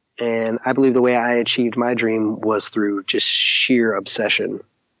 And I believe the way I achieved my dream was through just sheer obsession.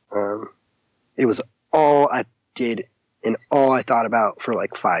 It was all I did and all I thought about for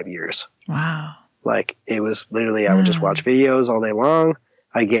like 5 years. Wow. Like, it was literally, I would just watch videos all day long.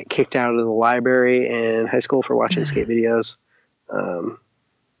 I'd get kicked out of the library in high school for watching skate videos.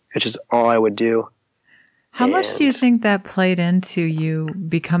 It's just all I would do. How much do you think that played into you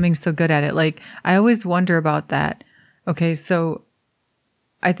becoming so good at it? Like, I always wonder about that. Okay, so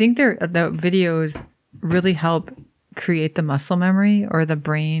I think the videos really help create the muscle memory or the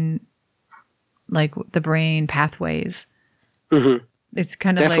brain, like the brain pathways. Mm-hmm. It's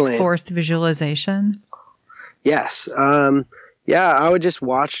kind of like forced visualization. Yes. Yeah, I would just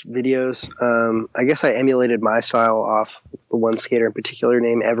watch videos. I guess I emulated my style off the one skater in particular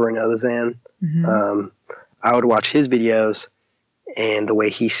named Everin Ozan. Mm-hmm. I would watch his videos, and the way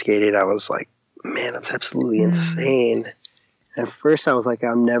he skated, I was like, man, that's absolutely insane. At first, I was like,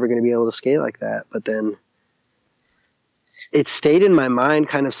 I'm never going to be able to skate like that. But then it stayed in my mind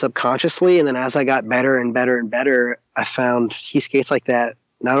kind of subconsciously. And then as I got better and better and better, I found he skates like that,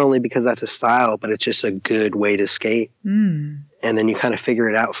 not only because that's a style, but it's just a good way to skate. And then you kind of figure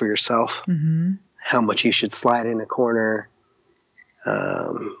it out for yourself, how much you should slide in a corner,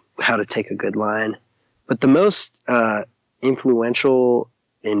 how to take a good line. But the most influential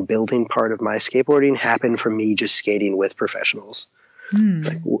in building part of my skateboarding happened from me just skating with professionals.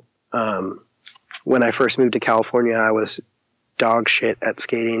 Like, when I first moved to California, I was dog shit at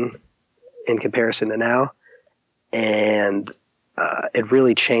skating in comparison to now. And it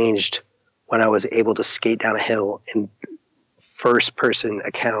really changed when I was able to skate down a hill and first person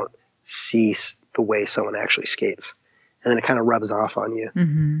account see the way someone actually skates. And then it kind of rubs off on you,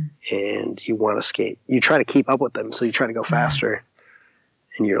 and you want to skate. You try to keep up with them, so you try to go faster.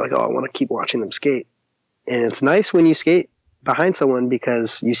 And you're like, oh, I want to keep watching them skate. And it's nice when you skate behind someone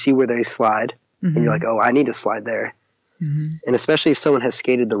because you see where they slide, and you're like, oh, I need to slide there. And especially if someone has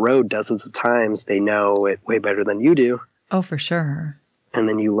skated the road dozens of times, they know it way better than you do. Oh, for sure. And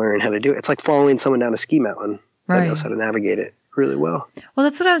then you learn how to do it. It's like following someone down a ski mountain that knows how to navigate it really well. Well,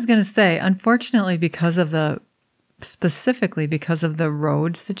 that's what I was going to say. Unfortunately, specifically because of the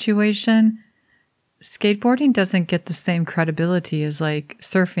road situation, skateboarding doesn't get the same credibility as like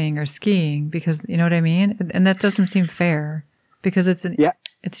surfing or skiing, because you know what I mean? And that doesn't seem fair because it's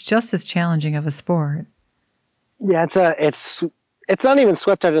just as challenging of a sport. Yeah, it's not even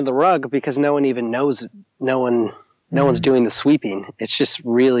swept under the rug because no one even knows. No one's doing the sweeping. It's just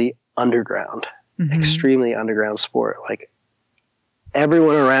really underground, extremely underground sport. Like,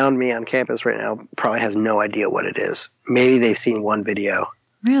 everyone around me on campus right now probably has no idea what it is. Maybe they've seen one video.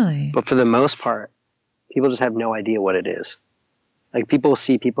 Really? But for the most part, people just have no idea what it is. Like, people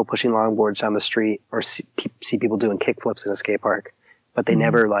see people pushing longboards down the street or see people doing kickflips in a skate park, but they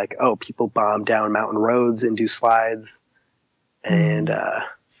never like, oh, people bomb down mountain roads and do slides. And,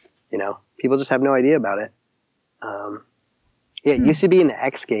 people just have no idea about it. It used to be in the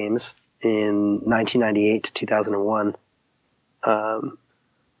X Games in 1998 to 2001.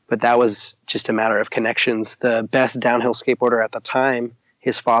 But that was just a matter of connections. The best downhill skateboarder at the time,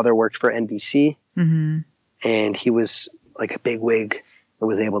 his father worked for NBC, and he was like a bigwig and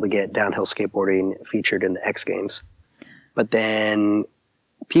was able to get downhill skateboarding featured in the X Games. But then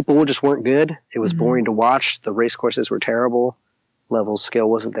people just weren't good. It was boring to watch. The race courses were terrible. Level skill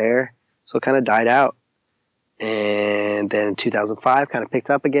wasn't there. So it kind of died out. And then in 2005 kind of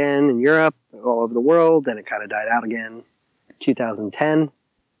picked up again in Europe, all over the world. Then it kind of died out again. 2010,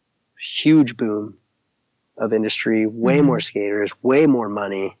 huge boom of industry, way more skaters, way more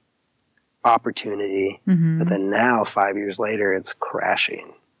money, opportunity. But then now, 5 years later, it's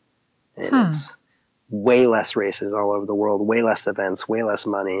crashing. And it's way less races all over the world, way less events, way less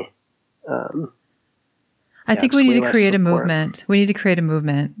money. I think we need to create a movement. We need to create a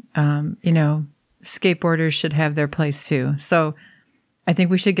movement. Skateboarders should have their place too. So I think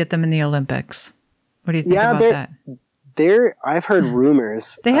we should get them in the Olympics. What do you think about that? I've heard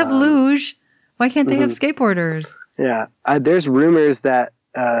rumors. They have luge. Why can't they have skateboarders? Yeah. There's rumors that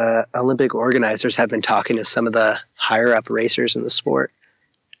Olympic organizers have been talking to some of the higher up racers in the sport.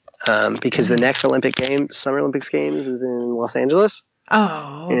 Because the next Summer Olympics Games is in Los Angeles.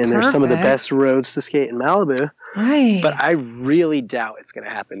 Oh, and there's some of the best roads to skate in Malibu. Right. But I really doubt it's going to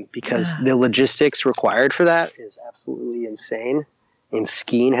happen because the logistics required for that is absolutely insane. And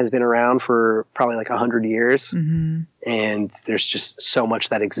skiing has been around for probably like 100 years. Mm-hmm. And there's just so much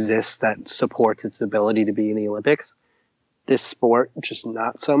that exists that supports its ability to be in the Olympics. This sport, just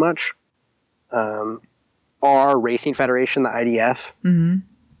not so much. Our racing federation, the IDF,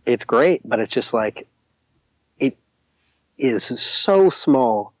 it's great, but it's just like, it is so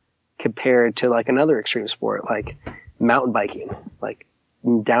small compared to like another extreme sport, like mountain biking, like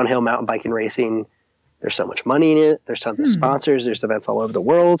downhill mountain biking racing. There's so much money in it. There's tons of sponsors. There's events all over the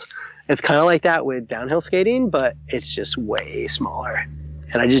world. It's kind of like that with downhill skating, but it's just way smaller.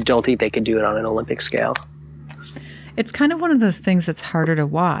 And I just don't think they could do it on an Olympic scale. It's kind of one of those things that's harder to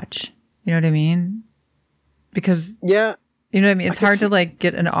watch. You know what I mean? Because you know what I mean? It's hard to like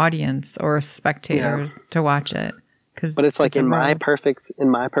get an audience or spectators to watch it. But it's like in my perfect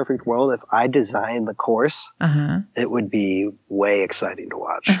world, if I designed the course, it would be way exciting to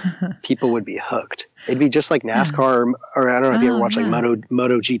watch. People would be hooked. It'd be just like NASCAR, or I don't know if you ever watch like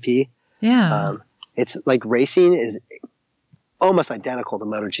MotoGP. Yeah. It's like racing is almost identical to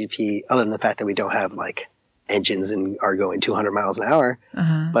MotoGP, other than the fact that we don't have like engines and are going 200 miles an hour.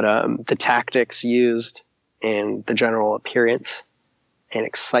 But the tactics used and the general appearance and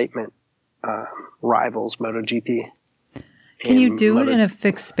excitement rivals MotoGP. Can you do it in a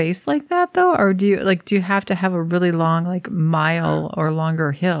fixed space like that though? Or do you have to have a really long, like mile or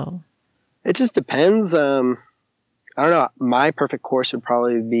longer hill? It just depends. I don't know. My perfect course would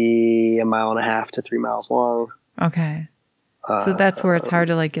probably be 1.5 to 3 miles long. Okay. So that's where it's hard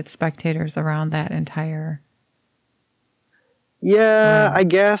to like get spectators around that entire. Yeah, I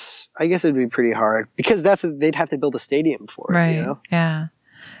guess it'd be pretty hard because they'd have to build a stadium for it. Right. You know? Yeah.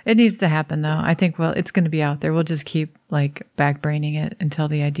 It needs to happen though. I think, it's going to be out there. We'll just keep like backbraining it until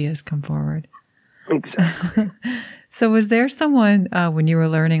the ideas come forward. Exactly. So was there someone when you were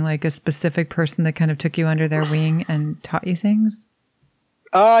learning, like a specific person that kind of took you under their wing and taught you things?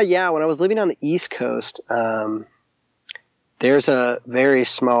 Yeah. When I was living on the East Coast, there's a very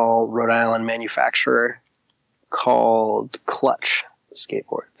small Rhode Island manufacturer called Clutch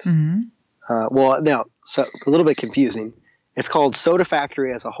Skateboards. So a little bit confusing. It's called Soda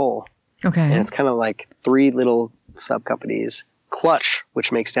Factory as a whole. Okay. And it's kind of like 3 little sub companies. Clutch,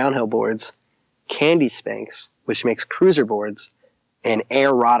 which makes downhill boards, Candy Spanks, which makes cruiser boards, and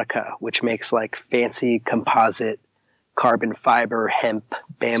Aerotica, which makes like fancy composite carbon fiber hemp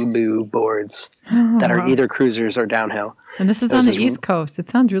bamboo boards that are either cruisers or downhill. And this is on the East Coast. It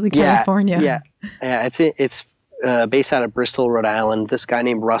sounds really California. Yeah. It's based out of Bristol, Rhode Island. This guy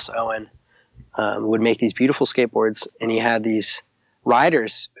named Russ Owen would make these beautiful skateboards, and he had these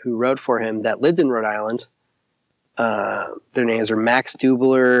riders who rode for him that lived in Rhode Island. Their names are Max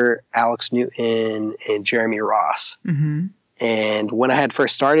Dubler, Alex Newton, and Jeremy Ross. And when I had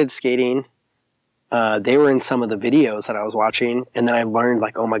first started skating, they were in some of the videos that I was watching, and then I learned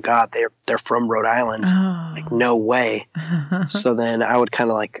like, oh my God, they're from Rhode Island. Like, no way. So then I would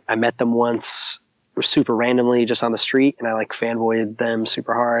kind of like, I met them once super randomly just on the street, and I like fanboyed them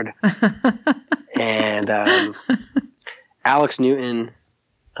super hard. And Alex Newton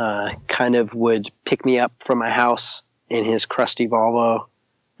kind of would pick me up from my house in his crusty Volvo.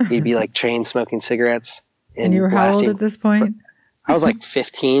 He'd be like chain smoking cigarettes. And you were how old at this point? I was like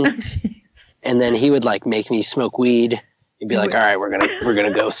 15. And then he would like make me smoke weed. He'd be like, all right, we're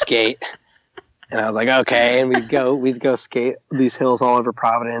gonna go skate. And I was like, okay. And we'd go skate these hills all over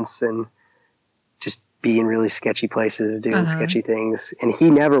Providence and just be in really sketchy places doing sketchy things. And he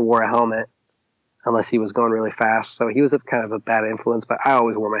never wore a helmet unless he was going really fast. So he was kind of a bad influence, but I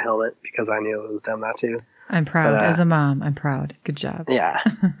always wore my helmet because I knew it was dumb not to. I'm proud. As a mom, I'm proud. Good job. Yeah.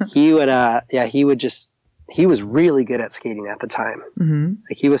 He was really good at skating at the time.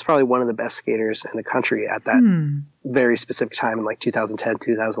 Like, he was probably one of the best skaters in the country at that very specific time in like 2010,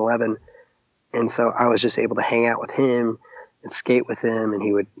 2011. And so I was just able to hang out with him and skate with him. And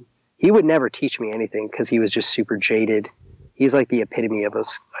he would never teach me anything because he was just super jaded. He's like the epitome of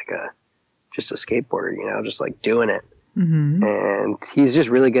just a skateboarder, you know, just like doing it. And he's just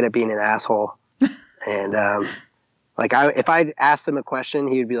really good at being an asshole. And like if I asked him a question,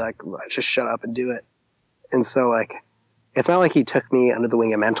 he would be like, just shut up and do it. And so like, it's not like he took me under the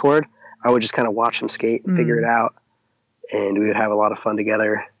wing and mentored. I would just kind of watch him skate and figure it out. And we would have a lot of fun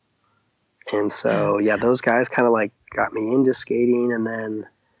together. And so, yeah, those guys kind of like got me into skating. And then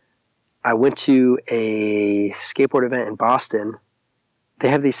I went to a skateboard event in Boston. They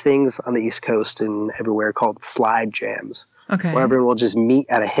have these things on the East Coast and everywhere called slide jams. Okay. Where everyone will just meet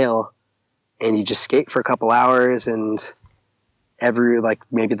at a hill and you just skate for a couple hours, and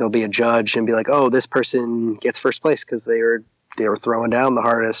maybe there'll be a judge and be like, oh, this person gets first place because they were throwing down the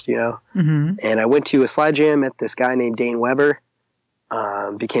hardest, you know? Mm-hmm. And I went to a slide jam, met this guy named Dane Weber,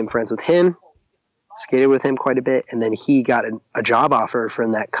 became friends with him, skated with him quite a bit. And then he got a job offer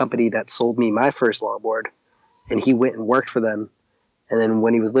from that company that sold me my first longboard, and he went and worked for them. And then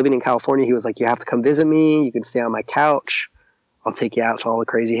when he was living in California, he was like, you have to come visit me. You can stay on my couch. I'll take you out to all the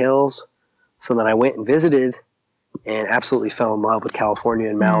crazy hills. So then I went and visited and absolutely fell in love with California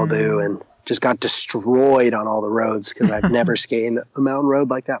and Malibu and just got destroyed on all the roads because I'd never skated a mountain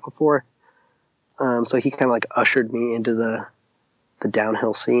road like that before. So he kind of like ushered me into the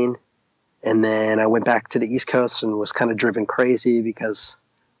downhill scene. And then I went back to the East Coast and was kind of driven crazy because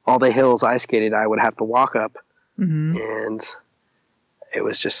all the hills I skated, I would have to walk up. Mm-hmm. And it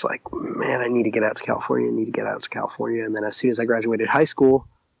was just like, man, I need to get out to California. And then as soon as I graduated high school,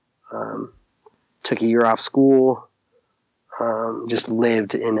 took a year off school, just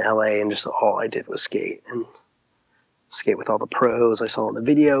lived in LA, and just all I did was skate with all the pros I saw in the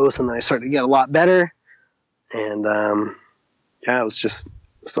videos. And then I started to get a lot better. And it was just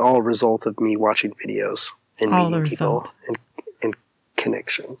all a result of me watching videos and meeting people and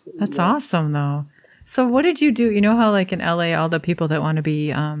connections. That's awesome, though. So what did you do? You know how like in LA, all the people that want to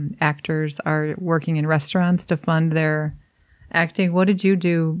be actors are working in restaurants to fund their acting. What did you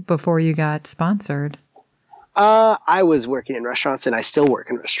do before you got sponsored? I was working in restaurants, and I still work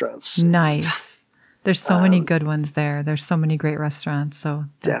in restaurants. Nice. There's so many good ones there. There's so many great restaurants. So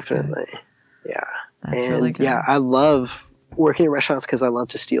definitely. Good. Yeah. That's really good. Yeah, I love working in restaurants because I love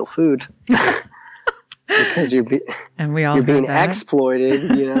to steal food. Because you're being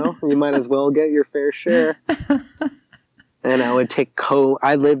exploited, you know. You might as well get your fair share. And I would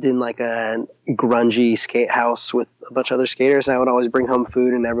I lived in like a grungy skate house with a bunch of other skaters, and I would always bring home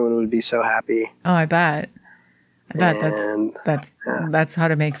food, and everyone would be so happy. Oh, I bet that's how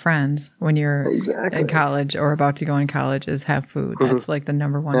to make friends when you're in college or about to go in college, is have food. Mm-hmm. That's like the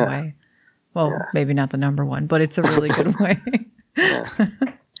number one way. Well, maybe not the number one, but it's a really good way.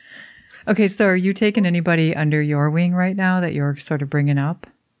 Okay, so are you taking anybody under your wing right now that you're sort of bringing up?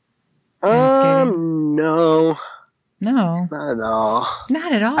 No. No. Not at all.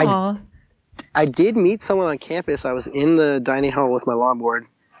 Not at all. I did meet someone on campus. I was in the dining hall with my longboard.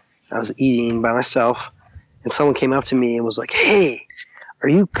 I was eating by myself, and someone came up to me and was like, "Hey, are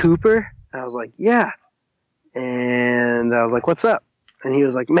you Cooper?" And I was like, "Yeah." And I was like, "What's up?" And he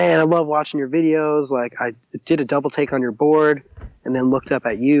was like, "Man, I love watching your videos. Like, I did a double take on your board and then looked up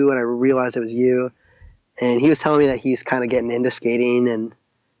at you, and I realized it was you." And he was telling me that he's kind of getting into skating, and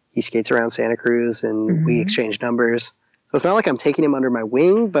he skates around Santa Cruz, and we exchange numbers. So it's not like I'm taking him under my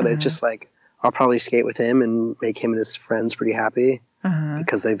wing, but it's just like I'll probably skate with him and make him and his friends pretty happy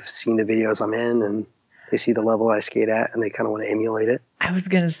because they've seen the videos I'm in, and they see the level I skate at, and they kind of want to emulate it. I was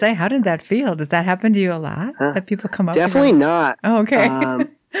going to say, how did that feel? Does that happen to you a lot? That people come up? Definitely not. Oh, okay.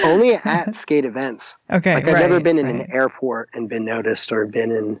 Only at skate events. Okay. Like I've never been in an airport and been noticed, or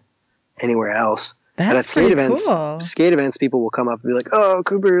been in anywhere else. That's but at skate events, cool. People will come up and be like, "Oh,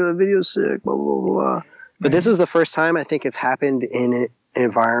 Cooper, the video's sick, blah, blah, blah, blah." But this is the first time I think it's happened in an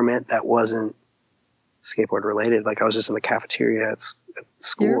environment that wasn't skateboard related. Like I was just in the cafeteria at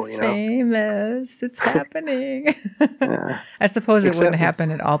school. You're famous. It's happening. I suppose it wouldn't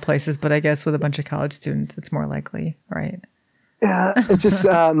happen at all places, but I guess with a bunch of college students, it's more likely, right? Yeah, it's just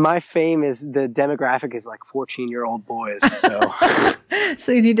my fame is the demographic is like 14-year-old boys. So,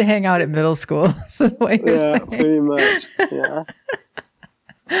 so you need to hang out at middle school. Is the way you're saying. Pretty much. Yeah,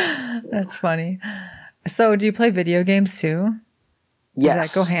 that's funny. So, do you play video games too?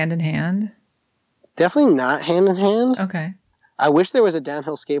 Yes. Does that go hand in hand? Definitely not hand in hand. Okay. I wish there was a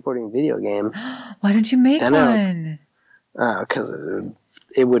downhill skateboarding video game. Why don't you make one? Because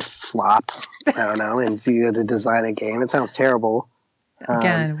it would flop. I don't know. And you had to design a game. It sounds terrible.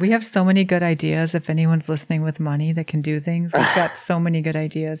 Again, we have so many good ideas. If anyone's listening with money that can do things, we've got so many good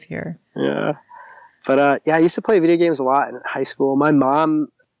ideas here. Yeah. But I used to play video games a lot in high school. My mom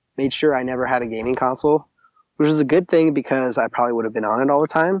made sure I never had a gaming console, which was a good thing because I probably would have been on it all the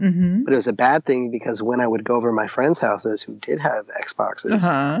time. Mm-hmm. But it was a bad thing because when I would go over to my friends' houses who did have Xboxes,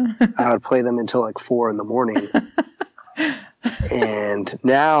 I would play them until like 4 a.m. And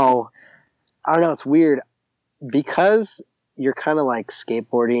now, I don't know, it's weird. Because you're kind of like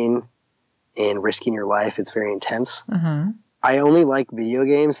skateboarding and risking your life, it's very intense. I only like video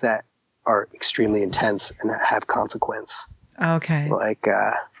games that are extremely intense and that have consequence. Okay. Like,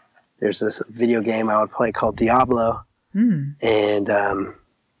 there's this video game I would play called Diablo, and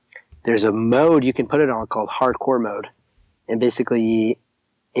there's a mode you can put it on called hardcore mode. And basically,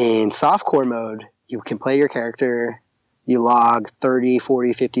 in softcore mode, you can play your character, you log 30,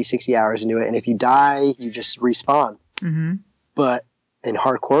 40, 50, 60 hours into it, and if you die, you just respawn. But in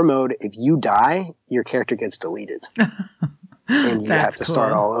hardcore mode, if you die, your character gets deleted. And you have to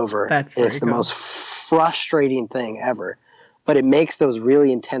start all over. It's the most frustrating thing ever. But it makes those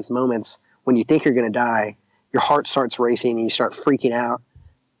really intense moments when you think you're going to die, your heart starts racing and you start freaking out.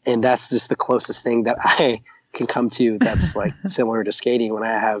 And that's just the closest thing that I can come to that's like similar to skating when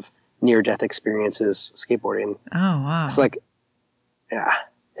I have near-death experiences skateboarding. Oh, wow. It's like, yeah,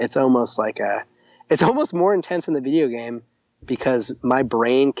 it's almost more intense in the video game because my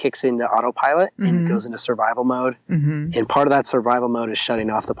brain kicks into autopilot and goes into survival mode. And part of that survival mode is shutting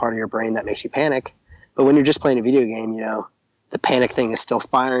off the part of your brain that makes you panic. But when you're just playing a video game, you know, the panic thing is still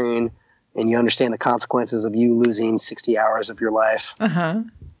firing and you understand the consequences of you losing 60 hours of your life.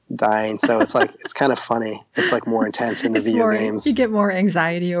 Dying. So it's like, it's kind of funny. It's like more intense in the video games. You get more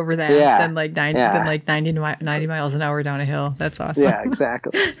anxiety over that than like 90 miles an hour down a hill. That's awesome. Yeah,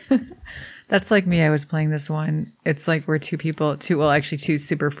 exactly. That's like me. I was playing this one. It's like where two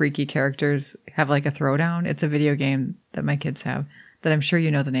super freaky characters have like a throwdown. It's a video game that my kids have that I'm sure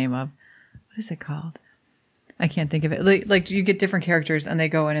you know the name of. What is it called? I can't think of it. Like you get different characters and they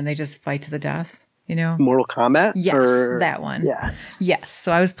go in and they just fight to the death. You know? Mortal Kombat? Yes, that one. Yeah. Yes.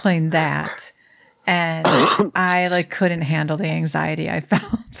 So I was playing that and I like couldn't handle the anxiety I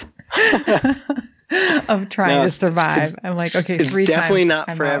felt of trying to survive. I'm like, okay, it's 3 times. It's definitely not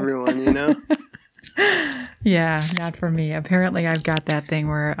for everyone, you know? Yeah, not for me. Apparently I've got that thing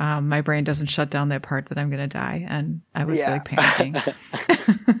where my brain doesn't shut down that part that I'm going to die. And I was really panicking.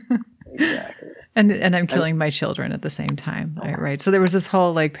 Exactly. And I'm killing my children at the same time, right? So there was this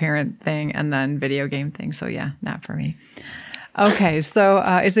whole like parent thing and then video game thing. So yeah, not for me. Okay, so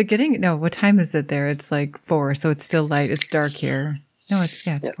is it what time is it there? It's like 4, so it's still light. It's dark here. No, it's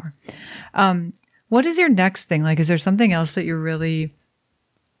 4. What is your next thing? Like, is there something else that you're really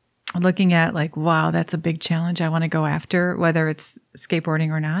looking at? Like, wow, that's a big challenge I want to go after, whether it's skateboarding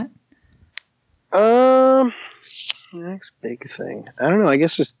or not? Next big thing. I don't know. I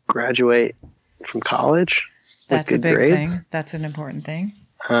guess just graduate from college. That's with good grades. Thing. That's an important thing.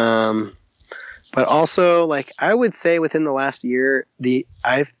 But also, like, I would say within the last year,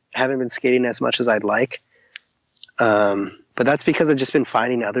 I haven't been skating as much as I'd like. But that's because I've just been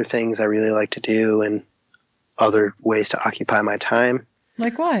finding other things I really like to do and other ways to occupy my time.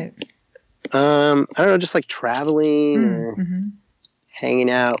 Like what? I don't know, just like traveling or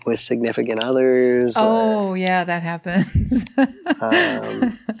hanging out with significant others. Yeah, that happens.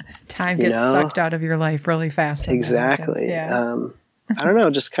 Time gets sucked out of your life really fast. Exactly. Yeah. I don't know,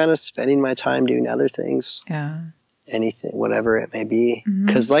 just kind of spending my time doing other things. Yeah. Anything, whatever it may be.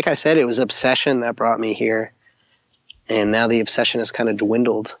 Because like I said, it was obsession that brought me here. And now the obsession has kind of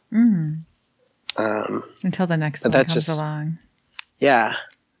dwindled. Until the next one comes along. Yeah,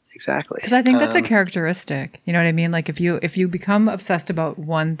 exactly. Because I think that's a characteristic. You know what I mean? Like if you become obsessed about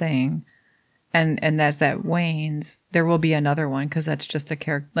one thing and as that wanes, there will be another one because that's just a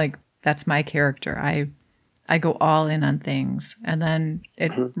character. Like that's my character. I go all in on things and then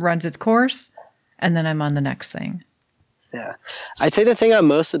it runs its course and then I'm on the next thing. Yeah. I'd say the thing I'm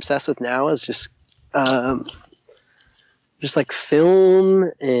most obsessed with now is just like film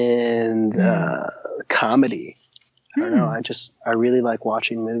and comedy. I don't know. I really like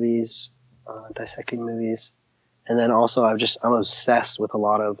watching movies, dissecting movies. And then also I'm obsessed with a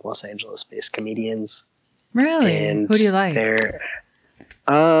lot of Los Angeles-based comedians. Really? And who do you like?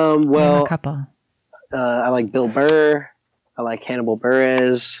 Well, a couple. I like Bill Burr. I like Hannibal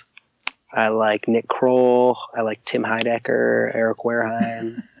Buress. I like Nick Kroll. I like Tim Heidecker, Eric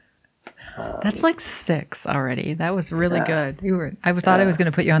Wareheim. That's like 6 already. That was really good. I thought I was going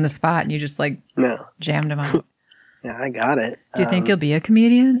to put you on the spot and you just jammed them out. Yeah, I got it. Do you think you'll be a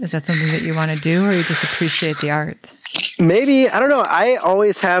comedian? Is that something that you want to do or you just appreciate the art? Maybe. I don't know. I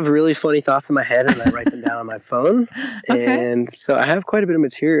always have really funny thoughts in my head and I write them down on my phone. Okay. And so I have quite a bit of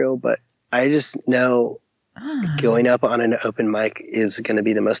material, but I just know going up on an open mic is going to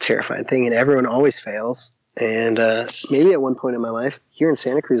be the most terrifying thing. And everyone always fails. And maybe at one point in my life, here in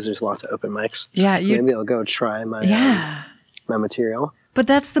Santa Cruz, there's lots of open mics. Yeah, so maybe I'll go try my my material. But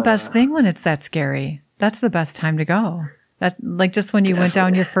that's the best thing when it's that scary. That's the best time to go. That like just when you went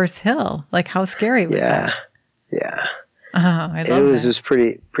down your first hill. Like how scary was that? Yeah. Oh, I love it was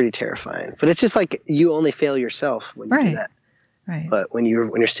pretty terrifying. But it's just like you only fail yourself when you do that. Right. But when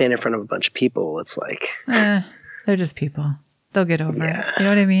you're standing in front of a bunch of people, it's like they're just people. They'll get over it. You know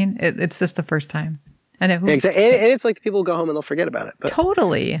what I mean? It's just the first time. And exactly. And it's like the people go home and they'll forget about it. But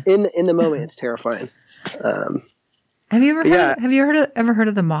totally. In the moment, it's terrifying. Have you ever heard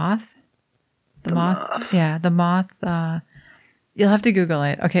of the moth? The moth? Yeah, the moth. You'll have to Google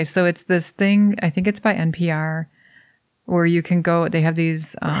it. Okay, so it's this thing, I think it's by NPR, where you can go, they have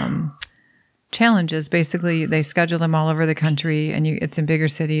these challenges. Basically, they schedule them all over the country, and it's in bigger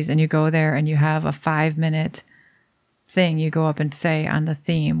cities, and you go there and you have a 5-minute thing you go up and say on the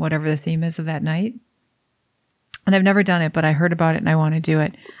theme, whatever the theme is of that night. And I've never done it, but I heard about it and I want to do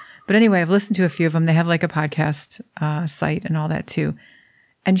it. But anyway, I've listened to a few of them. They have like a podcast site and all that too.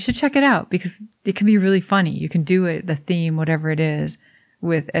 And you should check it out because it can be really funny. You can do it, the theme, whatever it is,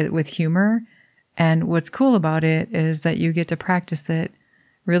 with humor. And what's cool about it is that you get to practice it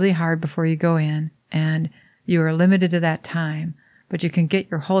really hard before you go in, and you are limited to that time. But you can get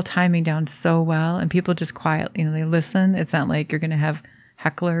your whole timing down so well, and people just quietly, they listen. It's not like you're going to have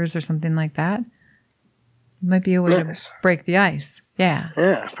hecklers or something like that. It might be a way to break the ice. Yeah.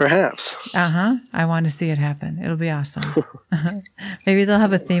 Yeah, perhaps. I want to see it happen. It'll be awesome. Maybe they'll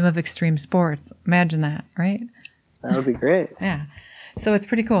have a theme of extreme sports. Imagine that, right? That would be great. Yeah. So it's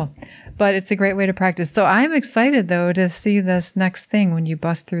pretty cool. But it's a great way to practice. So I'm excited, though, to see this next thing when you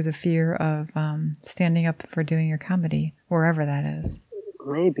bust through the fear of standing up for doing your comedy, wherever that is.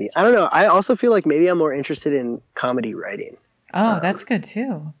 Maybe. I don't know. I also feel like maybe I'm more interested in comedy writing. Oh, that's good,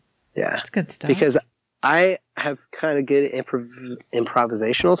 too. Yeah. That's good stuff. Because I have kind of good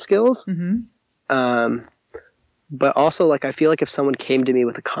improvisational skills. But also, like, I feel like if someone came to me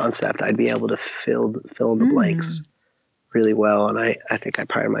with a concept, I'd be able to fill the blanks really well. And I think I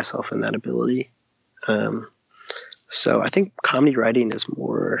pride myself in that ability. So I think comedy writing is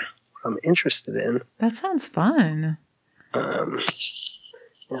more what I'm interested in. That sounds fun.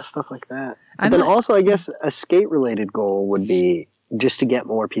 Yeah, stuff like that. But then also, I guess a skate-related goal would be just to get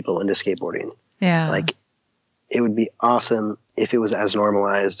more people into skateboarding. Yeah. Like, it would be awesome if it was as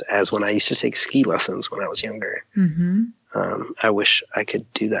normalized as when I used to take ski lessons when I was younger. I wish I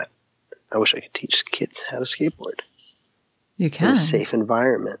could do that. I wish I could teach kids how to skateboard. You can. In a safe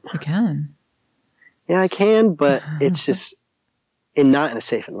environment. You can. Yeah, I can, but it's just not in a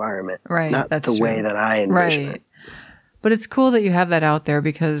safe environment. Right. Not that's the true. way that I envision it. But it's cool that you have that out there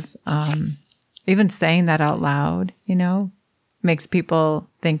because even saying that out loud, makes people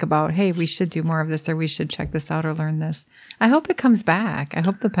think about, hey, we should do more of this, or we should check this out or learn this. I hope it comes back. I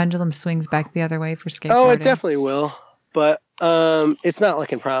hope the pendulum swings back the other way for skateboarding. Oh, it definitely will. But it's not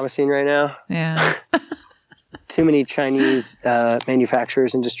looking promising right now. Yeah. Too many Chinese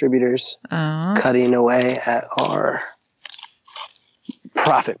manufacturers and distributors cutting away at our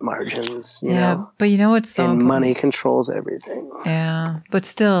profit margins, you know. But you know what's so important? Money controls everything. Yeah. But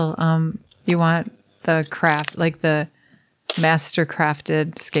still, you want the craft, like the master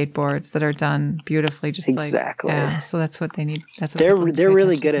crafted skateboards that are done beautifully, just exactly. So that's what they need. That's what they're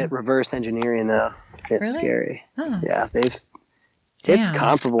really good at reverse engineering, though. It's scary. Oh. Yeah, it's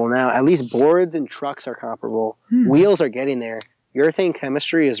comparable now. At least boards and trucks are comparable. Wheels are getting there. Urethane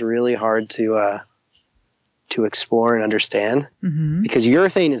chemistry is really hard to explore and understand because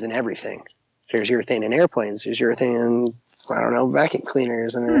urethane is in everything. There's urethane in airplanes. There's urethane in vacuum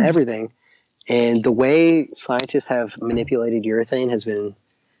cleaners and everything. And the way scientists have manipulated urethane has been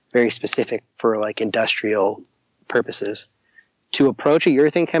very specific for like industrial purposes. To approach a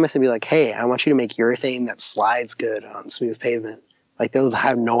urethane chemist and be like, hey, I want you to make urethane that slides good on smooth pavement. Like they'll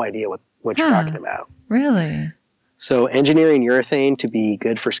have no idea what you're talking about. Really? So engineering urethane to be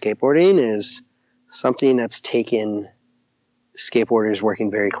good for skateboarding is something that's taken skateboarders working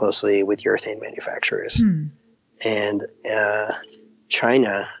very closely with urethane manufacturers. And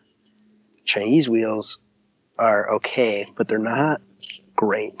Chinese wheels are okay, but they're not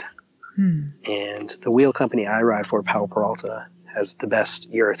great. And the wheel company I ride for, Powell Peralta, has the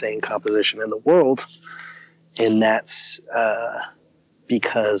best urethane composition in the world. And that's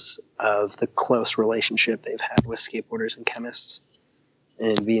because of the close relationship they've had with skateboarders and chemists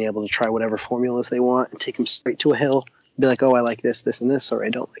and being able to try whatever formulas they want and take them straight to a hill. Be like, oh, I like this, this, and this, or I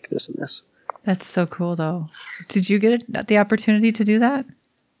don't like this and this. That's so cool, though. Did you get the opportunity to do that?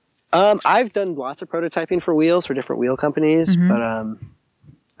 I've done lots of prototyping for wheels for different wheel companies, but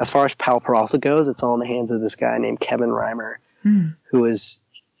as far as Pal Peralta goes, it's all in the hands of this guy named Kevin Reimer, who is,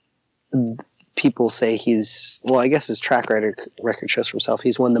 people say I guess his track record shows for himself.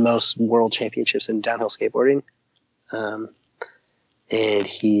 He's won the most world championships in downhill skateboarding. And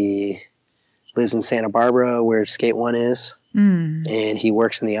he lives in Santa Barbara where Skate One is. And he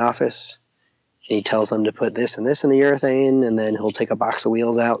works in the office. And he tells them to put this and this in the urethane, and then he'll take a box of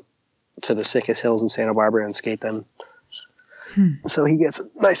wheels out to the sickest hills in Santa Barbara and skate them. So he gets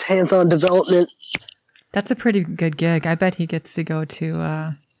nice hands-on development. That's a pretty good gig. I bet he gets to go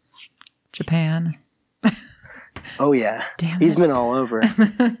to Japan. Oh, yeah. He's been all over.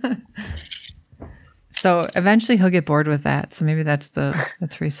 So eventually he'll get bored with that. So maybe let's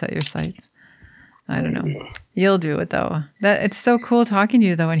reset your sights. I don't know. You'll do it, though. It's so cool talking to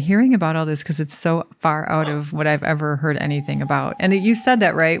you, though, and hearing about all this, because it's so far out of what I've ever heard anything about. And you said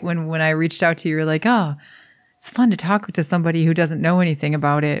that, right? When I reached out to you, you're like, oh, it's fun to talk to somebody who doesn't know anything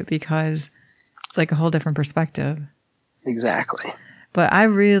about it, because it's like a whole different perspective. Exactly. But I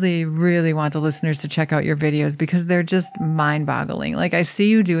really, really want the listeners to check out your videos, because they're just mind-boggling. Like, I see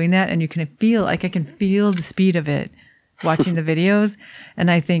you doing that, and I can feel the speed of it watching the videos. And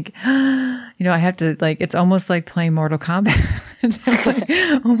I think, I have to, it's almost like playing Mortal Kombat. I'm like,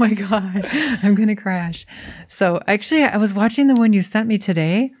 oh my God, I'm going to crash. So actually, I was watching the one you sent me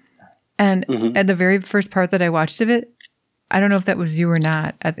today. And at the very first part that I watched of it, I don't know if that was you or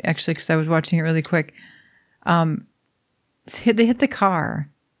not, actually, because I was watching it really quick. They hit the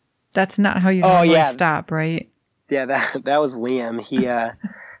car. That's not how you normally stop, right? Yeah, that was Liam.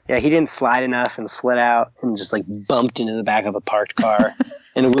 He didn't slide enough and slid out and just bumped into the back of a parked car.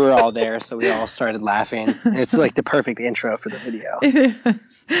 And we were all there, so we all started laughing. It's the perfect intro for the video. It is.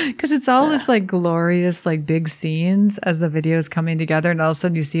 Because it's all this glorious, big scenes as the video is coming together. And all of a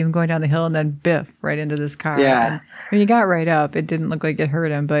sudden you see him going down the hill and then biff right into this car. Yeah. And he got right up. It didn't look like it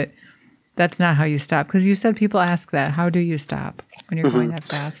hurt him, but that's not how you stop. Because you said people ask that. How do you stop when you're going that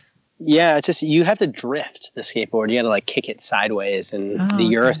fast? Yeah, it's just you have to drift the skateboard. You got to kick it sideways, and the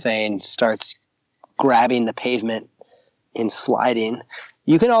urethane starts grabbing the pavement and sliding.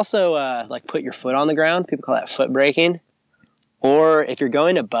 You can also put your foot on the ground. People call that foot braking. Or if you're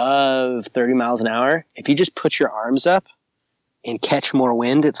going above 30 miles an hour, if you just put your arms up and catch more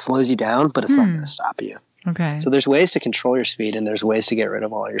wind, it slows you down, but it's not going to stop you. Okay. So there's ways to control your speed, and there's ways to get rid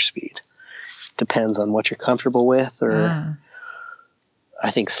of all your speed. Depends on what you're comfortable with, or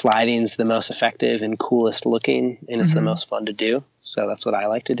I think sliding's the most effective and coolest looking, and it's the most fun to do. So that's what I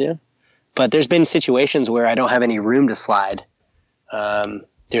like to do. But there's been situations where I don't have any room to slide.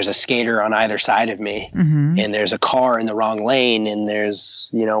 There's a skater on either side of me, and there's a car in the wrong lane, and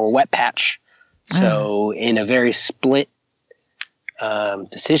there's, a wet patch. So in a very split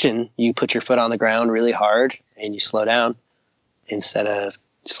decision, you put your foot on the ground really hard and you slow down instead of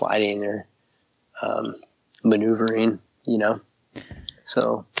sliding or maneuvering,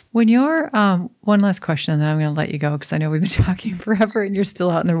 So when you're one last question, and then I'm going to let you go, because I know we've been talking forever and you're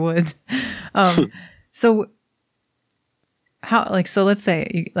still out in the woods. So how, so let's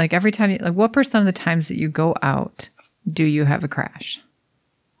say, every time, what % of the times that you go out do you have a crash?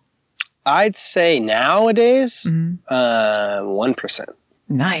 I'd say nowadays, 1%.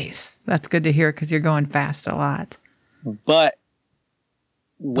 Nice. That's good to hear, because you're going fast a lot. But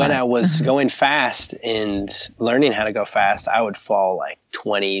when I was going fast and learning how to go fast, I would fall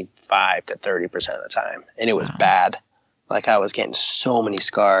 25 to 30% of the time. And it was bad. I was getting so many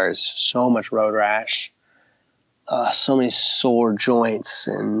scars, so much road rash, so many sore joints,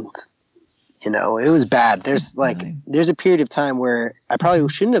 and it was bad. There's there's a period of time where I probably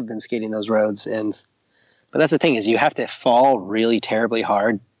shouldn't have been skating those roads, but that's the thing, is you have to fall really terribly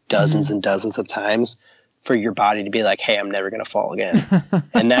hard dozens and dozens of times for your body to be like, hey, I'm never going to fall again.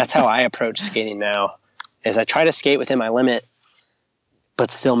 And that's how I approach skating now, is I try to skate within my limit,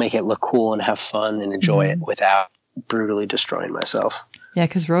 but still make it look cool and have fun and enjoy it without brutally destroying myself. Yeah,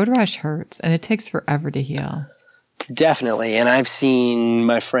 because road rash hurts, and it takes forever to heal. Definitely. And I've seen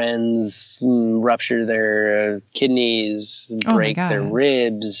my friends rupture their kidneys, break their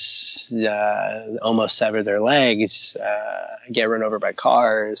ribs, almost sever their legs, get run over by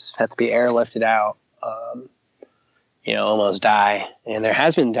cars, have to be airlifted out, almost die. And there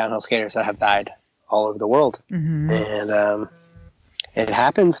has been downhill skaters that have died all over the world. And it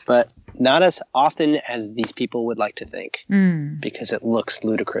happens, but not as often as these people would like to think, because it looks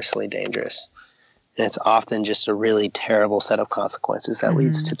ludicrously dangerous. And it's often just a really terrible set of consequences that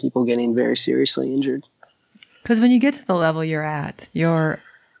leads to people getting very seriously injured. Because when you get to the level you're at, you're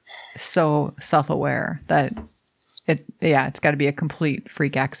so self-aware that it's got to be a complete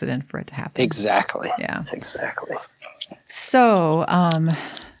freak accident for it to happen. Exactly. Yeah. Exactly. So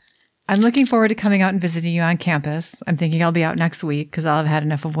I'm looking forward to coming out and visiting you on campus. I'm thinking I'll be out next week because I'll have had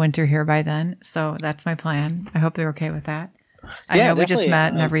enough of winter here by then. So that's my plan. I hope they're okay with that. I know we just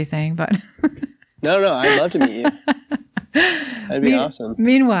met and everything, but... No, I'd love to meet you. That'd be awesome.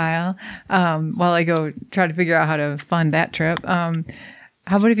 Meanwhile, while I go try to figure out how to fund that trip, how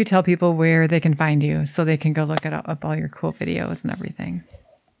about if you tell people where they can find you so they can go look up all your cool videos and everything?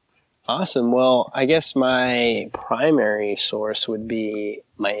 Awesome. Well, I guess my primary source would be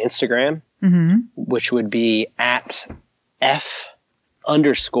my Instagram, which would be at F_Cooper_D.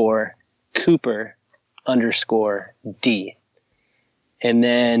 And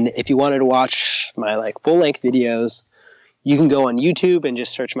then if you wanted to watch my like full length videos, you can go on YouTube and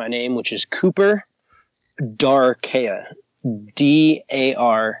just search my name, which is Cooper Darquea,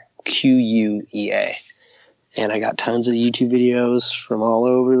 Darquea. And I got tons of YouTube videos from all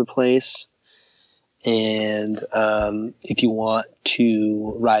over the place. And if you want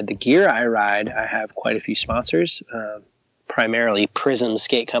to ride the gear I ride, I have quite a few sponsors, primarily Prism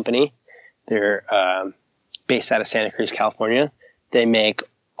Skate Company. They're based out of Santa Cruz, California. They make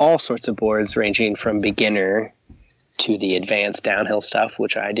all sorts of boards ranging from beginner to the advanced downhill stuff,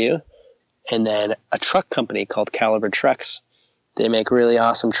 which I do. And then a truck company called Caliber Trucks. They make really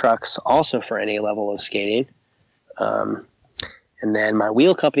awesome trucks also for any level of skating. And then my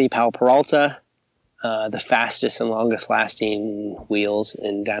wheel company, Powell Peralta, the fastest and longest lasting wheels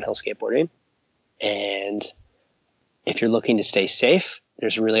in downhill skateboarding. And if you're looking to stay safe,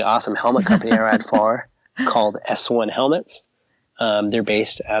 there's a really awesome helmet company I ride for called S1 Helmets. They're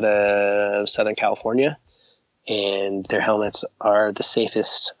based out of Southern California, and their helmets are the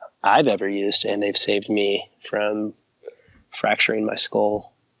safest I've ever used, and they've saved me from fracturing my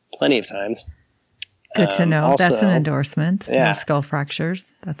skull plenty of times. Good to know. Also, that's an endorsement. Yeah. No skull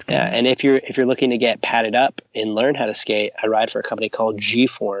fractures. That's good. Yeah, and if you're looking to get padded up and learn how to skate, I ride for a company called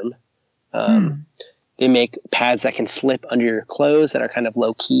G-Form. They make pads that can slip under your clothes that are kind of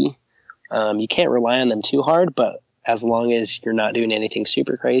low key. You can't rely on them too hard, but as long as you're not doing anything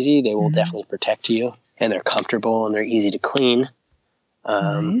super crazy, they will definitely protect you. And they're comfortable and they're easy to clean.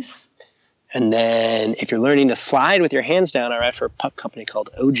 Nice. And then if you're learning to slide with your hands down, I ride for a puck company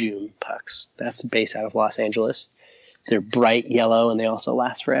called Ojum Pucks. That's based out of Los Angeles. They're bright yellow and they also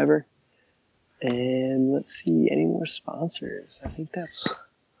last forever. And let's see, any more sponsors? I think that's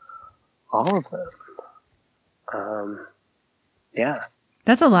all of them. Yeah.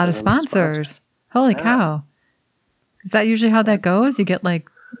 That's a lot of sponsors. Holy cow. Is that usually how that goes? You get like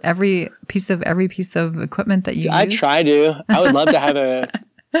every piece of equipment that you use? I try to. I would love to have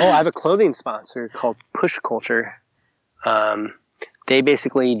I have a clothing sponsor called Push Culture. They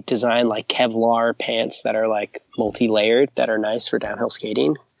basically design like Kevlar pants that are like multi-layered that are nice for downhill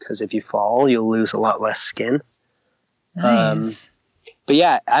skating because if you fall, you'll lose a lot less skin. Nice. But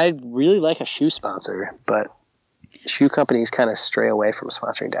yeah, I'd really like a shoe sponsor, but shoe companies kind of stray away from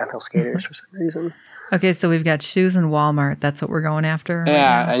sponsoring downhill skaters for some reason. Okay, so we've got shoes and Walmart. That's what we're going after.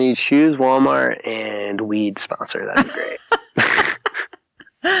 Yeah, I need shoes, Walmart, and weed sponsor. That'd be great.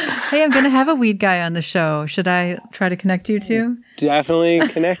 Hey, I'm going to have a weed guy on the show. Should I try to connect you two? Definitely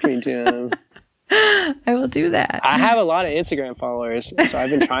connect me to him. I will do that. I have a lot of Instagram followers, so I've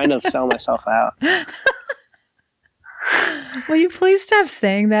been trying to sell myself out. Will you please stop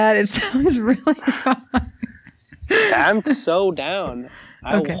saying that? It sounds really wrong. I'm so down.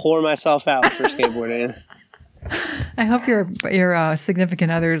 I will whore myself out for skateboarding. I hope your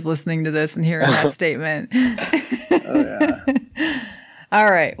significant other is listening to this and hearing that statement. Oh, yeah. All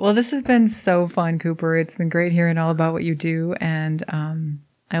right. Well, this has been so fun, Cooper. It's been great hearing all about what you do, and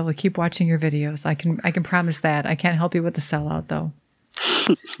I will keep watching your videos. I can promise that. I can't help you with the sellout, though.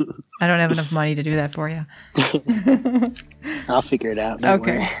 I don't have enough money to do that for you. I'll figure it out. Don't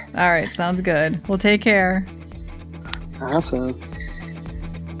worry. All right. Sounds good. Well, take care. Awesome.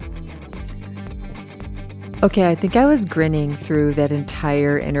 Okay, I think I was grinning through that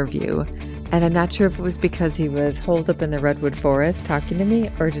entire interview, and I'm not sure if it was because he was holed up in the redwood forest talking to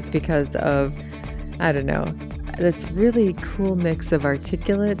me or just because of, I don't know, this really cool mix of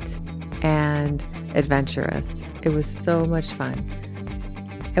articulate and adventurous. It was so much fun.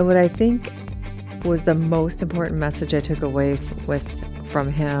 And what I think was the most important message I took away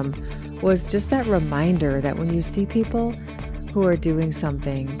from him was just that reminder that when you see people who are doing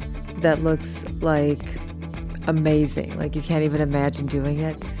something that looks like amazing, like you can't even imagine doing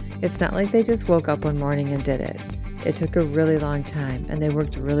it, it's not like they just woke up one morning and did it. It took a really long time and they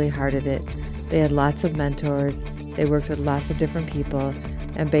worked really hard at it. They had lots of mentors. They worked with lots of different people.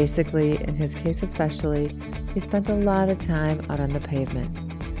 And basically, in his case especially, he spent a lot of time out on the pavement.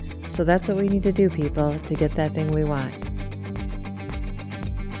 So that's what we need to do, people, to get that thing we want.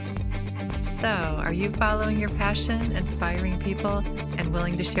 So, are you following your passion, inspiring people, and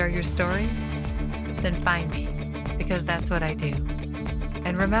willing to share your story? Then find me, because that's what I do.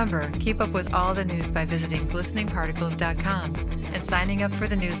 And remember, keep up with all the news by visiting glisteningparticles.com and signing up for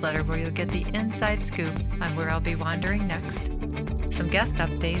the newsletter where you'll get the inside scoop on where I'll be wandering next, some guest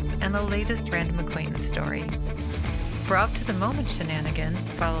updates, and the latest random acquaintance story. For up-to-the-moment shenanigans,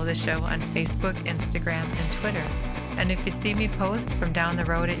 follow the show on Facebook, Instagram, and Twitter. And if you see me post from down the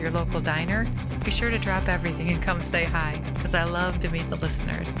road at your local diner, be sure to drop everything and come say hi, because I love to meet the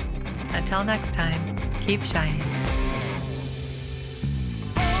listeners. Until next time, keep shining.